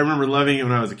 I remember loving it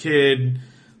when I was a kid.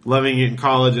 Loving it in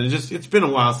college, and it's been a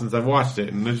while since I've watched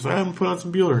it, and I'm gonna put on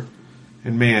some Bueller.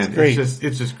 And man, it's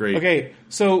just great. Okay,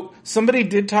 so somebody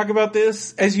did talk about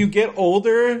this. As you get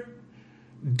older,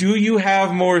 do you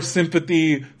have more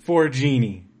sympathy for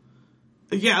Jeannie?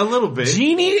 Yeah, a little bit.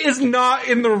 Jeannie is not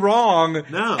in the wrong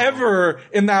ever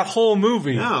in that whole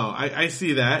movie. No, I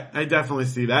see that. I definitely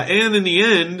see that. And in the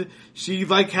end, she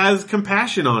has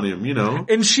compassion on him,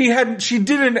 And she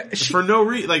didn't for no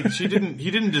reason.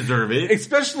 He didn't deserve it.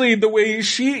 Especially the way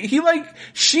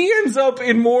she ends up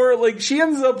in more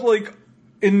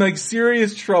in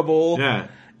serious trouble. Yeah.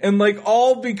 And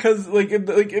all because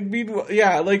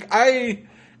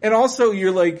and also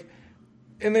you're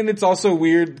and then it's also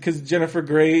weird because Jennifer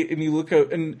Grey, and you look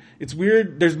at, and it's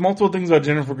weird. There's multiple things about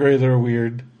Jennifer Grey that are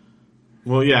weird.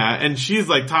 Well, yeah, and she's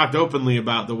talked openly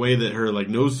about the way that her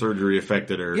nose surgery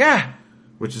affected her. Yeah,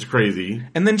 which is crazy.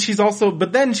 And then she's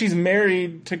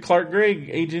married to Clark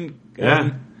Gregg, Agent.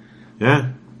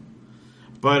 Yeah.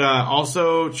 But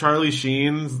also Charlie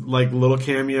Sheen's little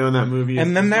cameo in that movie.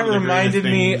 And then that reminded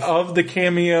me of the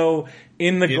cameo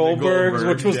in the Goldbergs,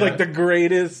 which was the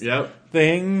greatest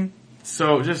thing.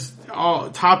 So just all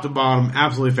top to bottom,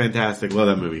 absolutely fantastic. Love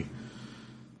that movie.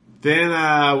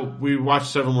 Then we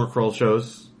watched several more Kroll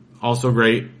shows, also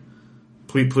great.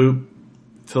 Pleep Ploop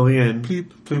till the end.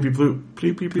 Pleep Ploop,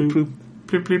 Pleep Ploop,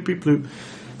 Pleep Ploop.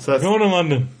 So that's going to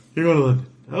London. You're going to London.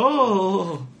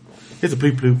 Oh, it's a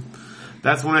Pleep Ploop.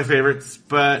 That's one of my favorites.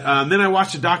 But then I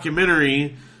watched a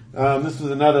documentary. This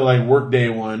was another like workday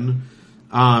one.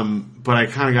 But I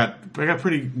got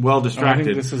pretty well distracted. I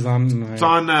think this is on. It's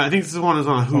on. I think this one is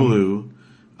on Hulu.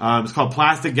 It's called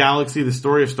Plastic Galaxy: The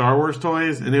Story of Star Wars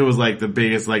Toys, and it was like the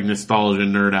biggest like nostalgia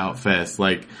nerd out fest.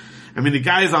 Like, I mean, the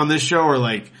guys on this show are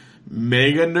like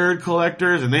mega nerd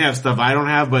collectors, and they have stuff I don't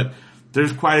have, but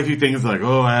there's quite a few things like,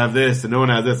 oh, I have this, and no one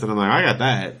has this, and I'm like, I got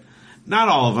that. Not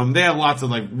all of them. They have lots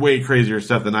of like way crazier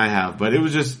stuff than I have, but it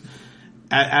was just,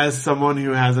 as someone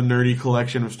who has a nerdy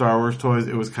collection of Star Wars toys,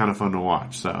 it was kind of fun to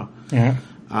watch, so. Yeah.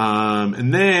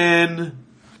 And then,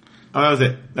 that was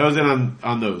it. That was it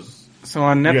on those. So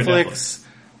on Netflix,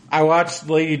 I watched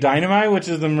Lady Dynamite, which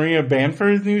is the Maria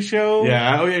Bamford's new show.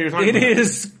 Yeah, oh yeah, you're talking about it. It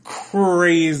is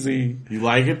crazy. You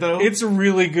like it though? It's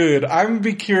really good. I'm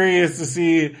be curious to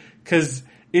see, cause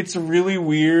it's really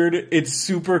weird. It's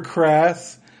super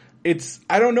crass.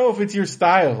 I don't know if it's your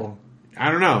style.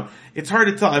 I don't know. It's hard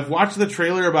to tell. I've watched the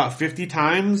trailer about 50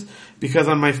 times because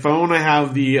on my phone I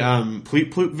have the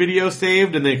Pleep Ploop video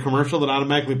saved, and the commercial that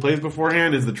automatically plays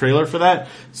beforehand is the trailer for that.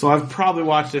 So I've probably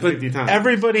watched it 50 times.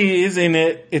 Everybody is in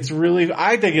it.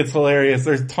 I think it's hilarious.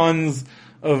 There's tons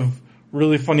of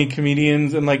really funny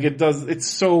comedians, and like it's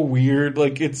so weird.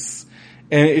 Like it's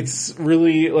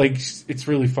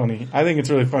really funny. I think it's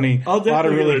really funny. A lot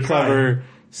of really clever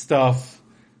stuff.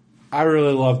 I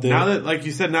really loved it. Now that, like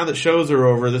you said, now that shows are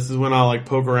over, this is when I'll like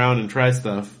poke around and try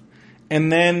stuff. And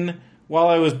then while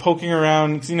I was poking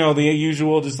around, the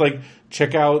usual, just like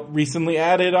check out recently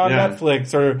added on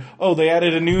Netflix, or they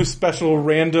added a new special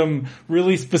random,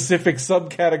 really specific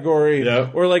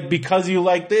subcategory, or like because you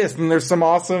like this, and there's some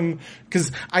awesome,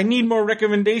 because I need more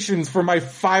recommendations for my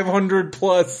 500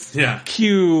 plus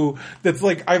queue. That's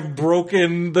like I've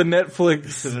broken the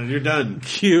Netflix. You're done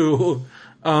queue.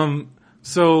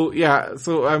 So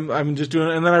I'm just doing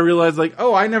it, and then I realized like,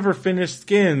 oh, I never finished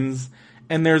Skins,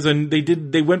 and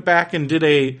they went back and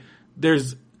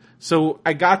so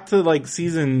I got to like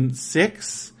season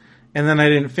 6, and then I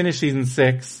didn't finish season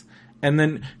 6, and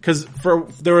then,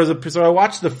 I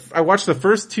watched the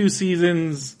first 2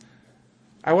 seasons,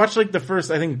 I watched like the first,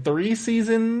 I think 3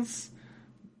 seasons,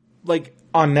 like,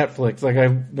 on Netflix, like I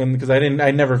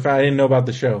didn't know about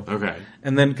the show. Okay.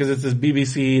 And then, cause it's this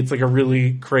BBC, it's like a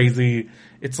really crazy,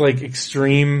 it's like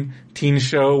extreme teen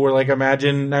show where like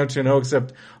imagine Now You Know,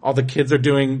 except all the kids are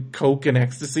doing coke and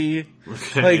ecstasy.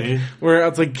 Okay. Like, where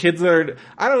it's like kids that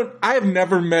I have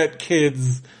never met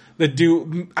kids that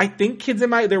do, I think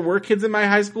there were kids in my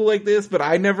high school like this, but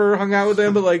I never hung out with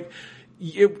them, but like,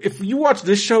 if you watch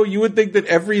this show, you would think that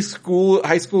every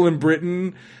high school in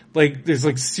Britain, like, there's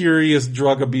like serious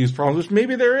drug abuse problems, which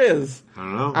maybe there is.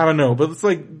 I don't know. But it's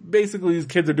like, basically these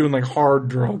kids are doing like hard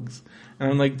drugs. And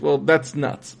I'm like, well, that's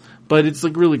nuts. But it's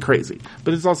like really crazy.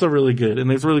 But it's also really good. And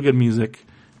there's really good music.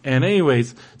 And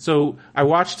anyways, so I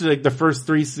watched like the first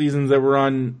 3 seasons that were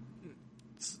on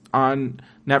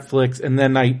Netflix, and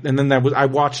then I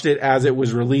watched it as it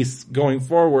was released going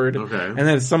forward. Okay. And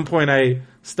then at some point I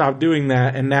stopped doing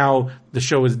that, and now the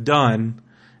show is done.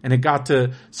 And it got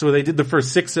to, so they did the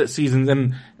first 6 seasons,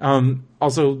 and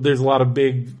also there's a lot of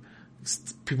big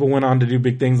people went on to do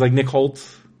big things, like Nick Holt.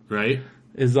 Right.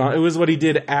 It was what he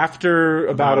did after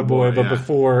About a Boy, but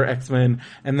before X-Men.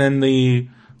 And then the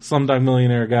Slumdog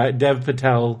Millionaire guy, Dev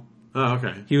Patel. Oh,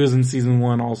 okay. He was in season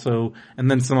 1 also.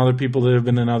 And then some other people that have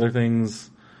been in other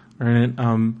things are in it,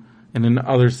 and in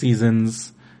other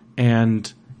seasons.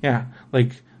 And yeah,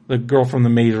 like, the girl from the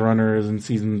Maze Runner is in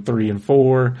season 3 and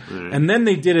 4. Mm. And then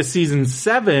they did a season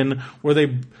 7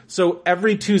 where so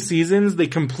every 2 seasons they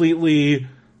completely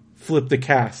flipped the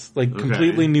cast, like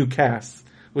completely new cast,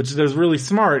 which is really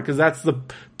smart because that's the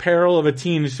peril of a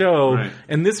teen show. Right.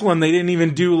 And this one they didn't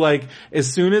even do like,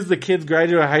 as soon as the kids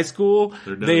graduate high school,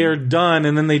 they are done,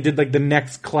 and then they did like the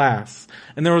next class.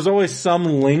 And there was always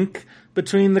some link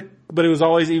between but it was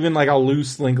always even like a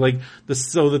loose link, like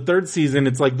so the 3rd season,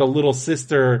 it's like the little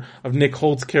sister of Nick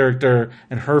Holt's character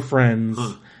and her friends.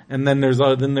 Huh. And then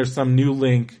there's some new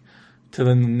link to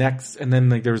the next, and then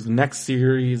like there's the next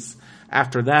series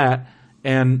after that.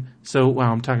 And so,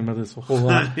 wow, I'm talking about this a whole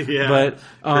lot. Yeah. But,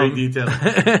 very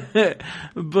detailed.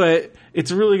 But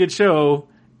it's a really good show.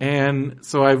 And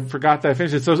so I forgot that I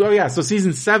finished it. So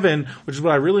season 7, which is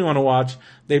what I really want to watch,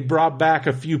 they brought back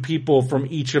a few people from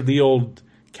each of the old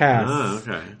casts.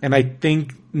 Oh, okay. And I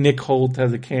think Nick Holt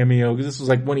has a cameo, because this was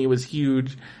like when he was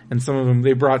huge, and some of them,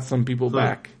 they brought some people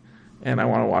back. And I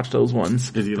want to watch those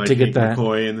ones. Is he like to get that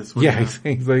McCoy in this one? Yeah,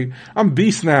 he's like, I'm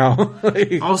Beast now.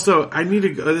 Like, also, I need to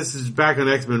go, this is back on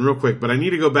X-Men real quick, but I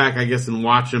need to go back, I guess, and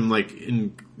watch them like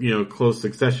in, close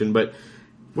succession. But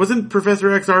Wasn't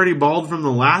Professor X already bald from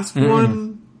the last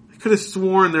one? I could have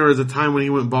sworn there was a time when he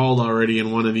went bald already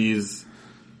in one of these,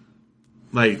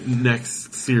 like,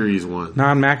 next series ones.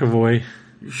 Non-McAvoy.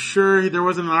 You sure there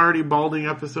wasn't an already balding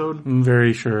episode? I'm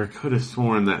very sure. I could have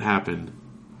sworn that happened.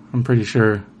 I'm pretty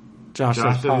sure. Josh is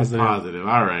positive.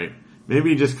 All right.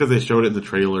 Maybe just because they showed it in the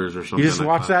trailers or something. You just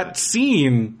watched that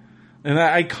scene. And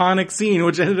that iconic scene,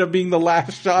 which ended up being the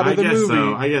last shot of the movie.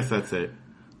 So. I guess that's it.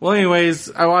 Well,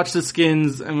 anyways, I watched The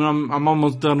Skins, and I'm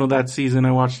almost done with that season.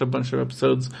 I watched a bunch of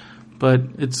episodes, but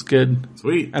it's good.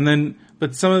 Sweet. And then,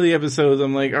 but some of the episodes,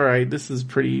 I'm like, all right, this is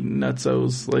pretty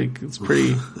nutsos. Like, it's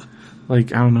pretty,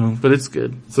 like, I don't know, but it's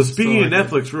good. So speaking of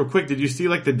Netflix, real quick, did you see,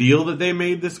 like, the deal that they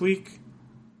made this week?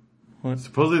 What?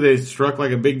 Supposedly they struck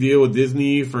like a big deal with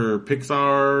Disney for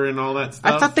Pixar and all that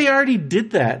stuff. I thought they already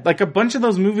did that. Like a bunch of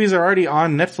those movies are already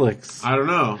on Netflix. I don't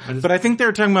know. But I think they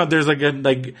were talking about there's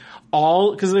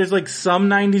cause there's like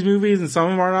some 90s movies and some of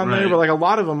them aren't on there, but like a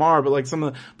lot of them are, but like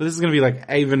but this is gonna be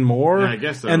like even more. Yeah, I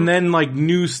guess so. And then like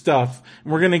new stuff.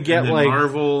 We're gonna get like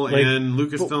Marvel and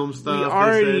Lucasfilm stuff. We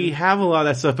already have a lot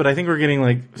of that stuff, but I think we're getting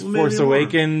like Force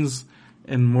Awakens.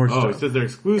 And more stuff. Oh, it says they're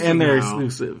exclusive and they're now,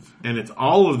 exclusive. And it's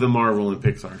all of the Marvel and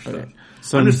Pixar stuff. Okay.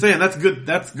 So I'm just saying, that's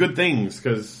good things,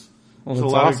 because there's a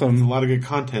lot of good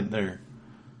content there.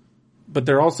 But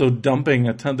they're also dumping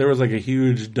a ton. There was like a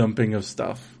huge dumping of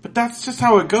stuff. But that's just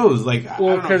how it goes. Like,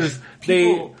 well, because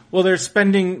they're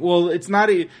spending. Well, it's not.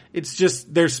 It's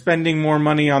just they're spending more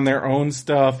money on their own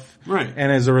stuff, right?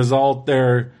 And as a result,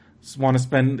 they're want to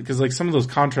spend, because like some of those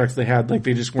contracts they had, like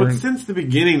they just weren't. But since the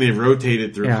beginning, they've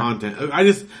rotated through content.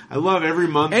 I love every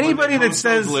month. Anybody that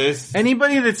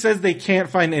says they can't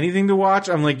find anything to watch,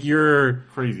 I'm like, you're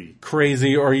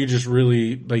crazy, or you just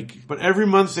really like. But every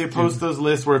month they post those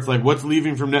lists where it's like, what's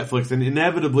leaving from Netflix, and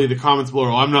inevitably the comments below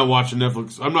are, I'm not watching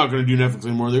Netflix. I'm not going to do Netflix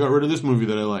anymore. They got rid of this movie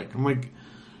that I like. I'm like,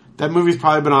 that movie's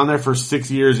probably been on there for 6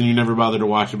 years and you never bothered to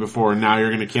watch it before, and now you're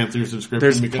going to cancel your subscription.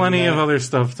 There's plenty of other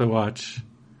stuff to watch.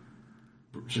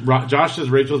 Josh says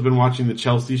Rachel's been watching the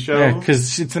Chelsea show. Yeah,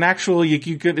 because it's an actual,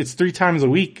 you could, it's 3 times a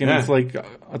week, and it's like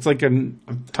I'm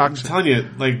telling you,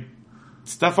 like,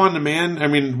 stuff on demand, I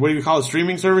mean, what do you call it,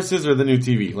 streaming services or the new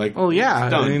TV? Like, oh yeah,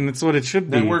 I mean, that's what it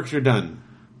should be. Networks, you're done.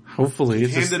 Hopefully.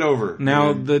 It's hand it over.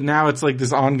 Now, now it's like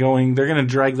this ongoing, they're gonna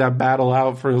drag that battle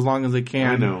out for as long as they can.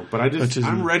 I know, but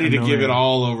I'm ready to give it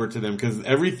all over to them, because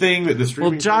everything that the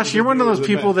streaming. Well, Josh, you're one of those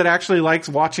people that actually likes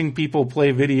watching people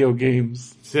play video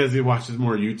games. Says he watches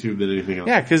more YouTube than anything else.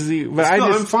 Yeah, because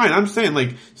I'm fine. I'm saying,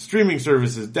 like, streaming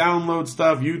services, download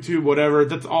stuff, YouTube, whatever.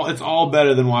 That's all. It's all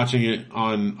better than watching it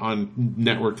on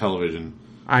network television.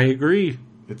 I agree.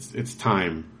 It's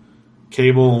time.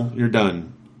 Cable, you're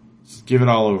done. Just give it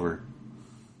all over.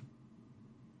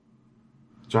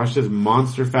 Josh says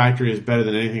Monster Factory is better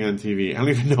than anything on TV. I don't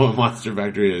even know what Monster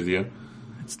Factory is, yeah.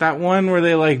 It's that one where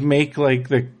they like make like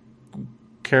the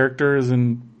characters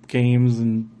and games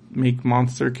and make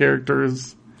monster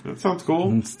characters. That sounds cool.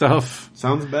 And stuff.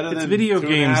 Sounds better than video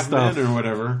game stuff or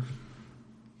whatever.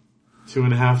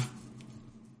 2.5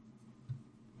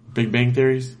 Big Bang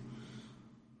Theories.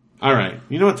 All right.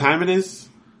 You know what time it is?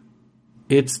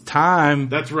 It's time.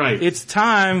 That's right. It's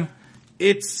time.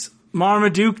 It's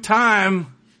Marmaduke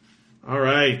time. All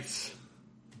right.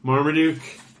 Marmaduke.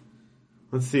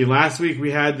 Let's see. Last week we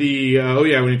had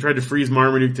when he tried to freeze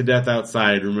Marmaduke to death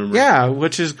outside, remember? Yeah,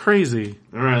 which is crazy.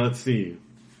 All right, let's see.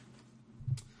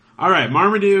 All right,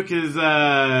 Marmaduke is,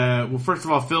 first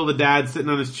of all, Phil the dad sitting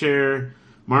on his chair.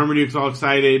 Marmaduke's all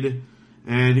excited.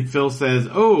 And Phil says,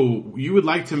 oh, you would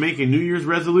like to make a New Year's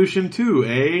resolution too,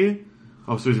 eh?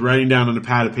 Oh, so he's writing down on a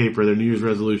pad of paper their New Year's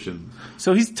resolution.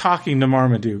 So he's talking to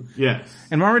Marmaduke. Yes.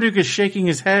 And Marmaduke is shaking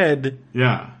his head.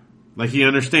 Yeah. Like he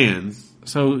understands.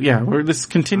 So, yeah, this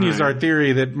continues our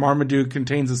theory that Marmaduke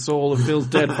contains the soul of Phil's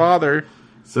dead father.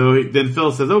 So then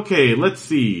Phil says, okay, let's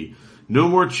see. No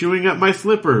more chewing up my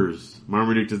slippers.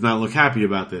 Marmaduke does not look happy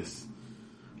about this.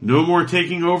 No more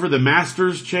taking over the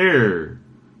master's chair.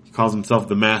 He calls himself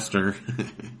the master.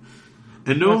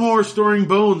 And no more storing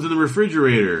bones in the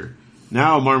refrigerator.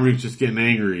 Now Marmaduke's just getting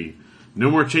angry.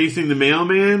 No more chasing the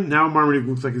mailman. Now Marmaduke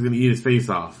looks like he's going to eat his face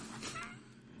off.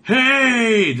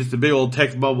 Hey! Just a big old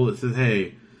text bubble that says,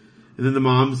 hey. And then the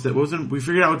mom said, we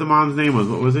figured out what the mom's name was.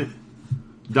 What was it?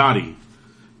 Dottie.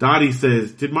 Dottie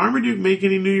says, did Marmaduke make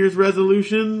any New Year's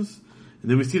resolutions? And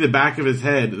then we see the back of his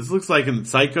head. This looks like in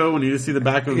Psycho when you just see the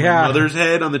back of his mother's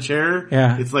head on the chair.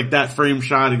 Yeah. It's like that frame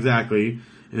shot exactly.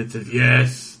 And it says,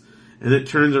 yes. And it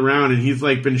turns around and he's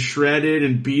like been shredded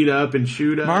and beat up and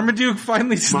chewed up. Marmaduke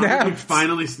finally snapped.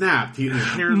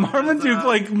 Marmaduke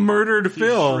like murdered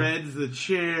Phil. He shreds the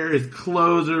chair. His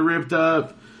clothes are ripped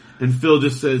up. And Phil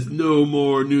just says, no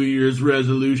more New Year's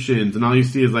resolutions. And all you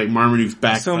see is like Marmaduke's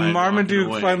backside. So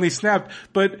Marmaduke finally snapped.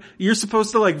 But you're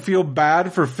supposed to like feel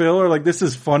bad for Phil or like this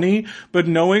is funny. But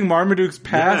knowing Marmaduke's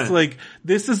past, like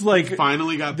this is like, he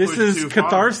finally got this is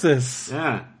catharsis. Far.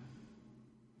 Yeah.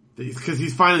 Because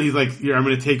he's like, here, I'm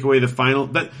going to take away the final.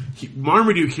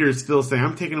 Marmaduke hears Phil say,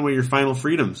 I'm taking away your final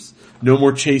freedoms. No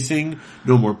more chasing.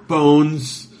 No more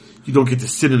bones. You don't get to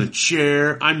sit in a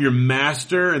chair. I'm your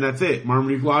master. And that's it.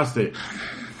 Marmaduke lost it.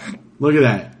 Look at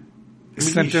that. He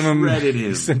sent him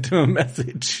a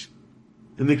message.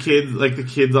 And the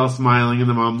kids all smiling and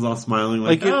the mom's all smiling.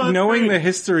 Like knowing the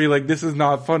history, like, this is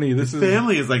not funny. This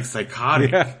family is like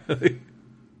psychotic. Yeah.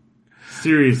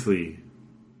 Seriously.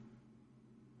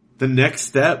 The next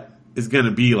step is going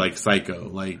to be like Psycho.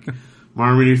 Like,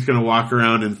 Marmaduke's going to walk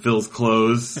around in Phil's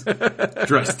clothes,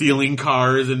 stealing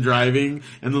cars and driving,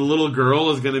 and the little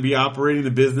girl is going to be operating the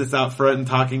business out front and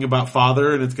talking about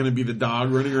father, and it's going to be the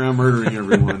dog running around murdering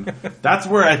everyone. That's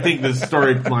where I think the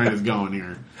storyline is going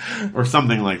here. Or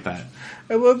something like that.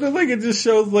 I love that, like, it just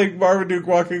shows, like, Marmaduke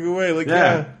walking away. Like,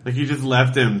 yeah. Like, you just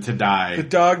left him to die. The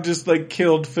dog just, like,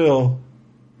 killed Phil.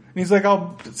 And he's like,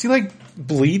 is he, like,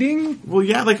 bleeding? Well,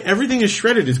 yeah, like, everything is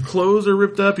shredded. His clothes are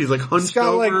ripped up. He's, like, hunched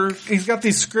over. Like, he's got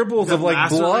these scribbles of, like,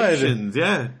 blood.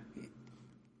 Yeah.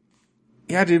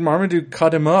 Yeah, dude, Marmaduke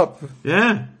cut him up.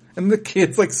 Yeah. And the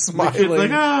kid's, like, smiling. The kid's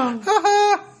like, oh.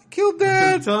 Ha-ha, killed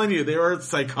Dad. I'm telling you, they were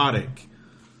psychotic.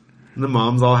 And the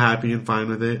mom's all happy and fine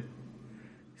with it.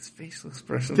 His facial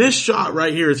expression. This shot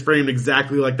right here is framed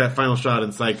exactly like that final shot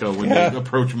in Psycho when they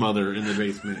approach Mother in the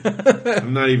basement.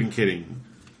 I'm not even kidding.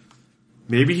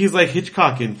 Maybe he's like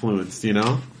Hitchcock influenced, you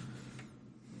know?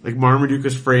 Like Marmaduke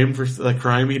was framed for a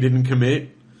crime he didn't commit.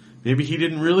 Maybe he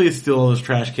didn't really steal all those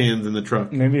trash cans in the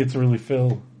truck. Maybe it's really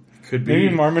Phil. Could be.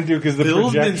 Maybe Marmaduke is the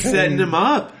Phil's projection. Been setting him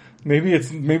up.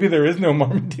 Maybe there is no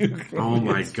Marmaduke. Oh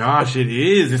my gosh, it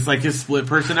is. It's like his split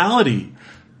personality.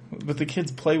 But the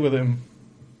kids play with him.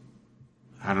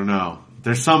 I don't know.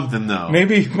 There's something though.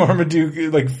 Maybe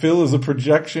Marmaduke, like Phil is a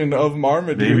projection of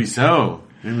Marmaduke. Maybe so.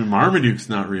 Maybe Marmaduke's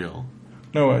not real.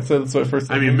 No, I said that's what I first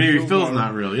said. I mean, maybe Phil's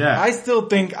not real, yeah. I still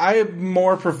think, I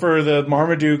more prefer that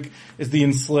Marmaduke is the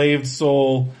enslaved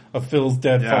soul of Phil's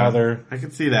dead father. I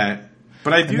can see that.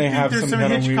 But I do think there's some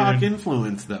Hitchcock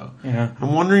influence, though. Yeah.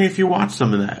 I'm wondering if you watched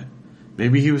some of that.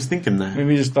 Maybe he was thinking that.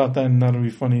 Maybe he just thought that would be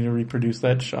funny to reproduce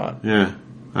that shot. Yeah.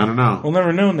 I don't know. We'll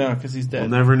never know now because he's dead.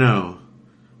 We'll never know.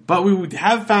 But we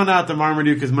have found out that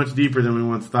Marmaduke is much deeper than we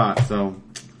once thought, so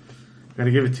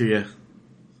gotta give it to you.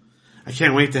 I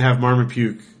can't wait to have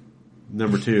Marmaduke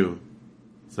number 2.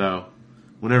 So,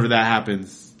 whenever that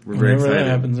happens, we're very excited. Whenever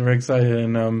that happens, we're excited.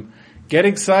 And get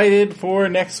excited for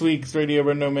next week's Radio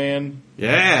Brendo Man.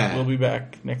 Yeah. We'll be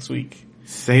back next week.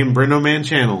 Same Brendo Man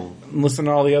channel. Listen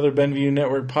to all the other Benview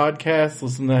Network podcasts.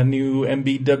 Listen to that new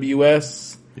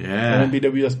MBWS. Yeah.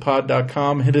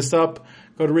 MBWSpod.com. Hit us up.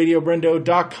 Go to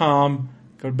radiobrendo.com.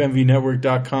 Go to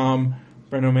BenviewNetwork.com.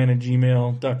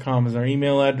 BrendoMan@gmail.com is our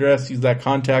email address. Use that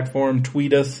contact form.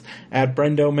 Tweet us at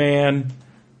BrendoMan.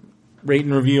 Rate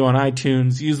and review on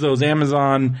iTunes. Use those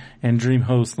Amazon and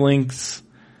DreamHost links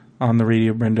on the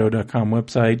radiobrendo.com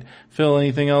website. Phil,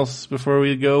 anything else before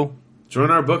we go?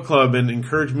 Join our book club and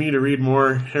encourage me to read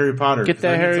more Harry Potter. Get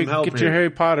your Harry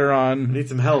Potter on. I need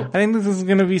some help. I think this is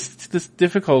going to be this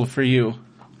difficult for you.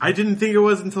 I didn't think it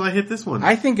was until I hit this one.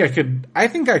 I think I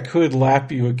could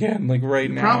lap you again, like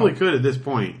right now. Probably could at this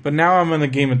point. But now I'm in the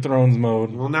Game of Thrones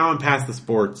mode. Well, now I'm past the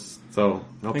sports, so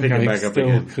I'll pick it back up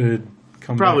again. Could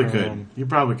come probably back could. Around. You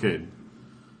probably could.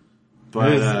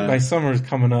 But my summer's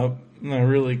coming up, and I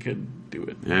really could do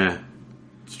it. Yeah,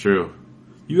 it's true.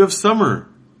 You have summer.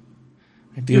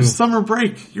 I do. You have summer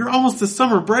break. You're almost to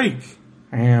summer break.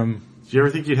 I am. Did you ever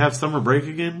think you'd have summer break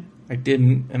again? I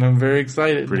didn't, and I'm very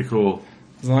excited. Pretty cool.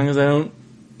 As long as I don't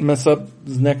mess up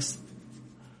the next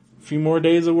few more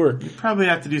days of work. You probably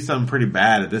have to do something pretty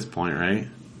bad at this point, right?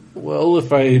 Well,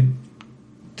 if I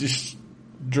just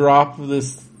drop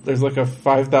this, there's like a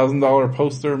 $5,000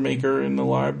 poster maker in the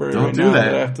library don't right do now that.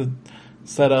 that I have to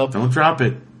set up. Don't drop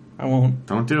it. I won't.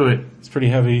 Don't do it. It's pretty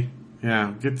heavy.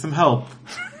 Yeah, get some help.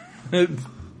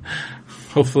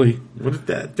 Hopefully. What if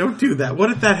that? Don't do that. What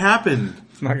if that happened?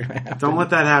 It's not gonna happen. Don't let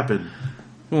that happen.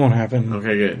 It won't happen.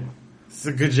 Okay, good. This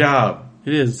is a good job.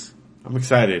 It is. I'm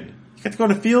excited. You got to go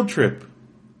on a field trip.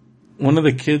 One of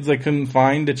the kids I couldn't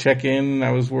find to check in,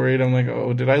 I was worried. I'm like,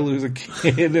 oh, did I lose a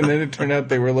kid? And then it turned out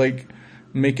they were like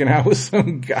making out with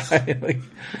some guy. Like,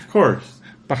 of course.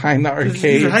 behind the arcade.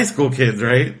 These are high school kids,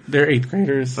 right? They're 8th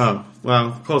graders. Oh,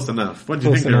 well, close enough. What did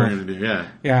you think they were going to do? Yeah.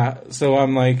 Yeah. So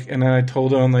I'm like, and then I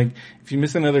told him, like, if you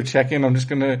miss another check-in, you're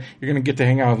going to get to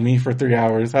hang out with me for 3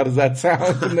 hours. How does that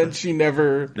sound? And then she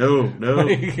never. No.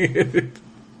 Like,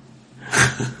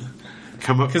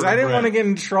 come up because I didn't want to get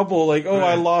in trouble. Like, right.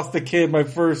 I lost a kid my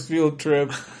first field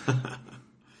trip.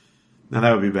 Now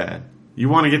that would be bad. You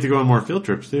want to get to go on more field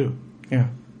trips too. Yeah.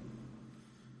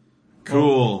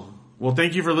 Cool. Well,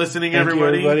 thank you for listening,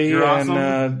 everybody. You're awesome.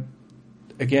 And,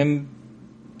 again,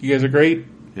 you guys are great.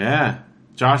 Yeah.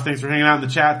 Josh, thanks for hanging out in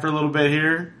the chat for a little bit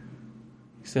here.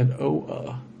 He said,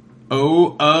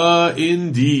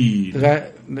 indeed.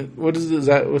 What's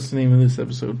the name of this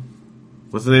episode?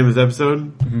 What's the name of this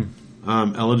episode?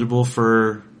 Mm-hmm. Eligible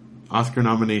for Oscar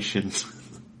nomination.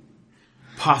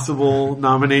 Possible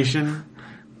nomination.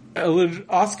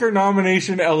 Oscar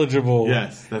nomination eligible.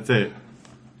 Yes, that's it.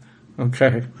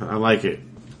 Okay. I like it.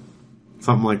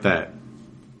 Something like that.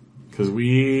 Because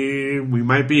we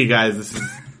might be, guys. This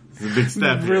is a big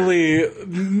step. Really?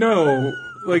 No.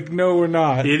 Like, no, we're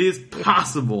not. It is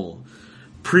possible.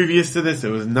 Previous to this, it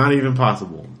was not even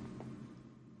possible.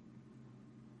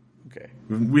 Okay.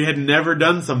 We had never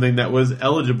done something that was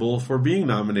eligible for being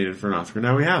nominated for an Oscar.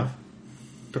 Now we have.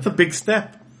 That's a big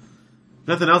step.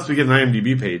 Nothing else, we get an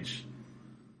IMDb page.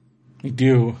 We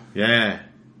do. Yeah.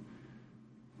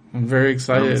 I'm very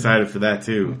excited. I'm excited for that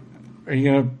too. Are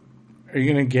you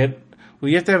gonna get? Well,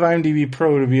 you have to have IMDb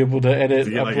Pro to be able to edit,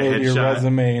 upload your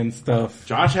resume and stuff.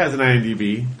 Josh has an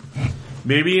IMDb.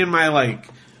 Maybe in my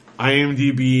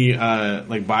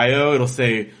IMDb bio, it'll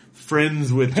say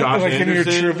friends with Josh like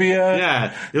Anderson. In your trivia.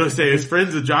 Yeah, it'll say it's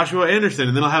friends with Joshua Anderson,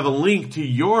 and then I'll have a link to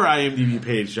your IMDb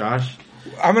page, Josh.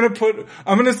 I'm gonna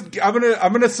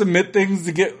submit things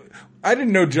to get. I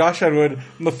didn't know Josh had one.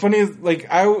 And the funniest,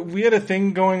 we had a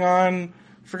thing going on.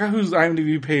 I forgot whose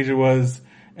IMDb page it was,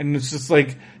 and it's just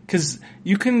because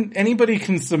anybody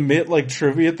can submit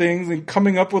trivia things, and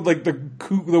coming up with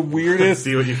the weirdest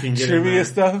see what you can get trivia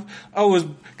stuff. Oh, it was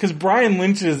because Brian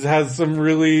Lynch's has some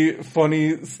really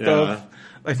funny stuff. Yeah.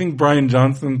 I think Brian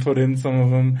Johnson put in some of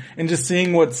them, and just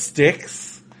seeing what sticks.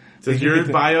 Does your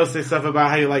bio say stuff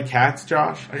about how you like cats,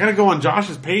 Josh? I gotta go on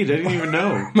Josh's page. I didn't even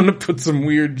know. I'm gonna put some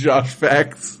weird Josh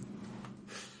facts.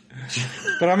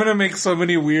 But I'm gonna make so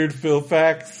many weird Phil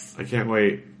facts. I can't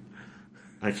wait.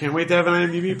 I can't wait to have an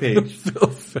IMDb page.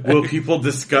 Will people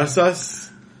discuss us?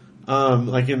 In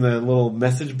the little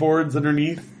message boards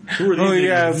underneath? Who are these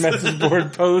dudes? Yeah, message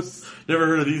board posts. Never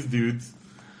heard of these dudes.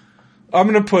 I'm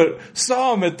gonna put,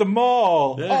 saw him at the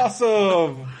mall. Yeah.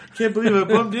 Awesome. Can't believe I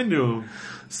bumped into him.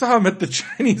 Saw him at the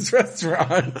Chinese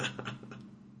restaurant.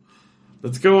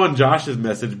 Let's go on Josh's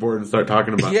message board and start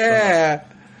talking about stuff.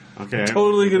 Okay.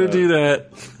 Totally gonna do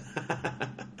that.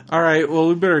 Alright,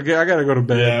 well I gotta go to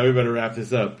bed. Yeah, we better wrap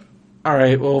this up.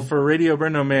 Alright, well for Radio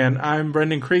Brendo Man, I'm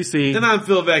Brendan Creasy. And I'm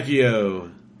Phil Vecchio.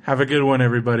 Have a good one,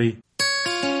 everybody.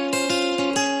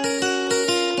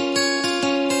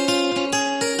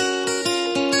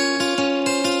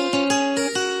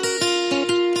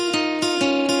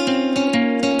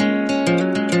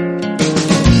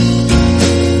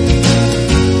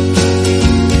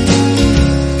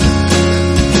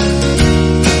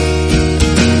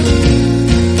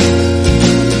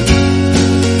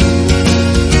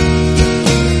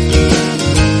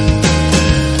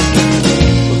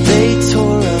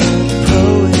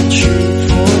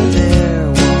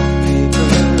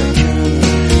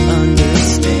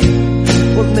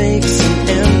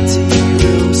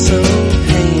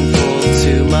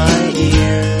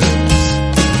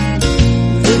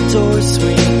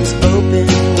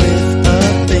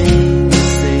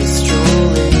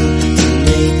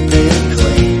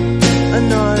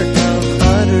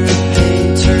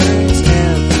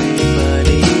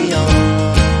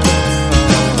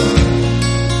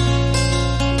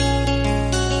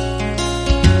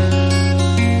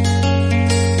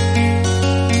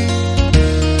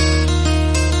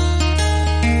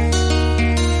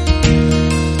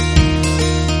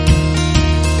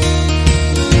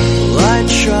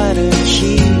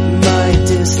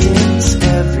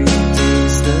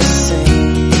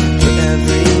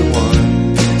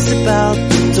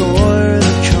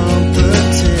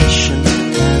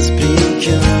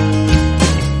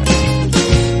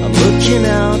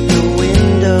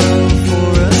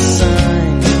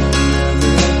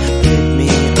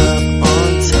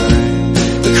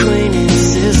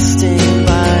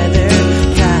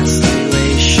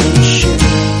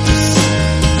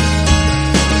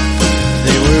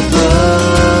 They were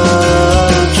brothers.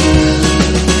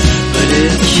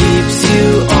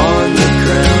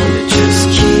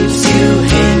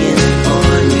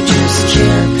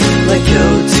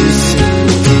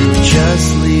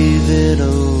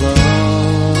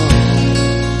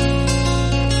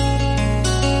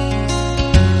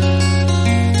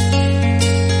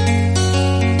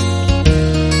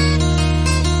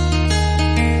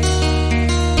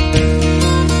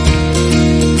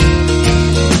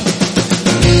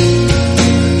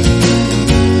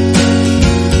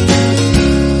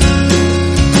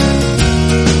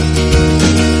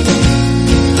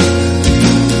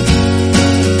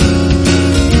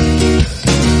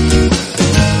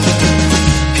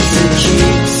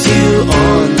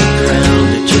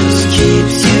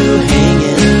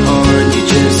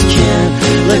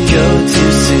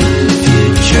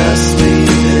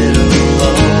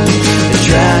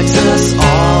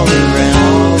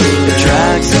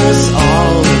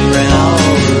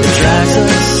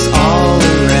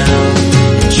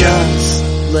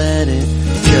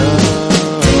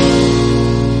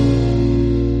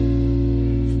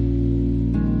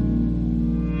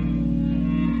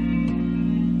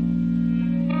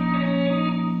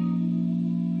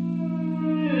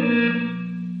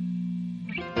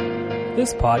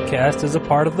 This podcast is a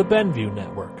part of the Benview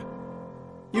Network.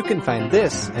 You can find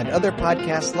this and other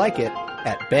podcasts like it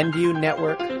at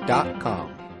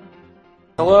BenviewNetwork.com.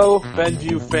 Hello,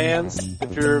 Benview fans.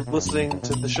 If you're listening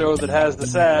to the show that has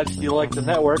this ad, you like the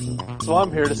network. So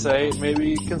I'm here to say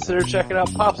maybe consider checking out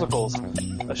Popsicles,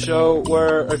 a show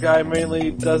where a guy mainly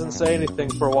doesn't say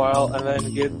anything for a while and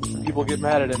then people get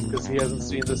mad at him because he hasn't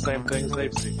seen the same things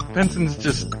they've seen. Benson's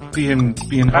just being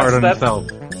hard on himself.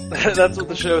 That's what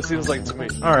the show seems like to me.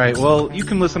 Alright, well, you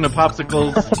can listen to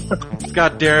Popsicles. It's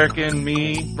got Derek and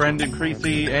me, Brendan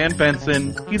Creasy, and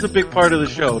Benson. He's a big part of the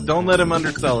show. Don't let him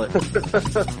undersell it.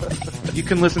 You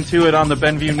can listen to it on the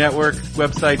Benview Network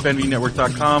website,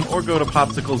 BenviewNetwork.com, or go to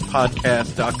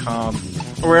PopsiclesPodcast.com,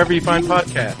 or wherever you find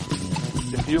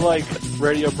podcasts. If you like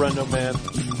Radio Brendo Man,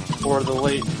 or the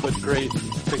late but great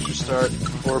Picture Start,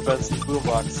 or Benson's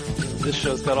Boombox, this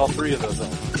show's got all three of those on.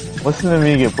 Listen to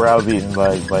me get browbeaten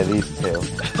by these two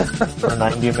for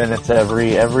 90 minutes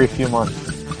every few months.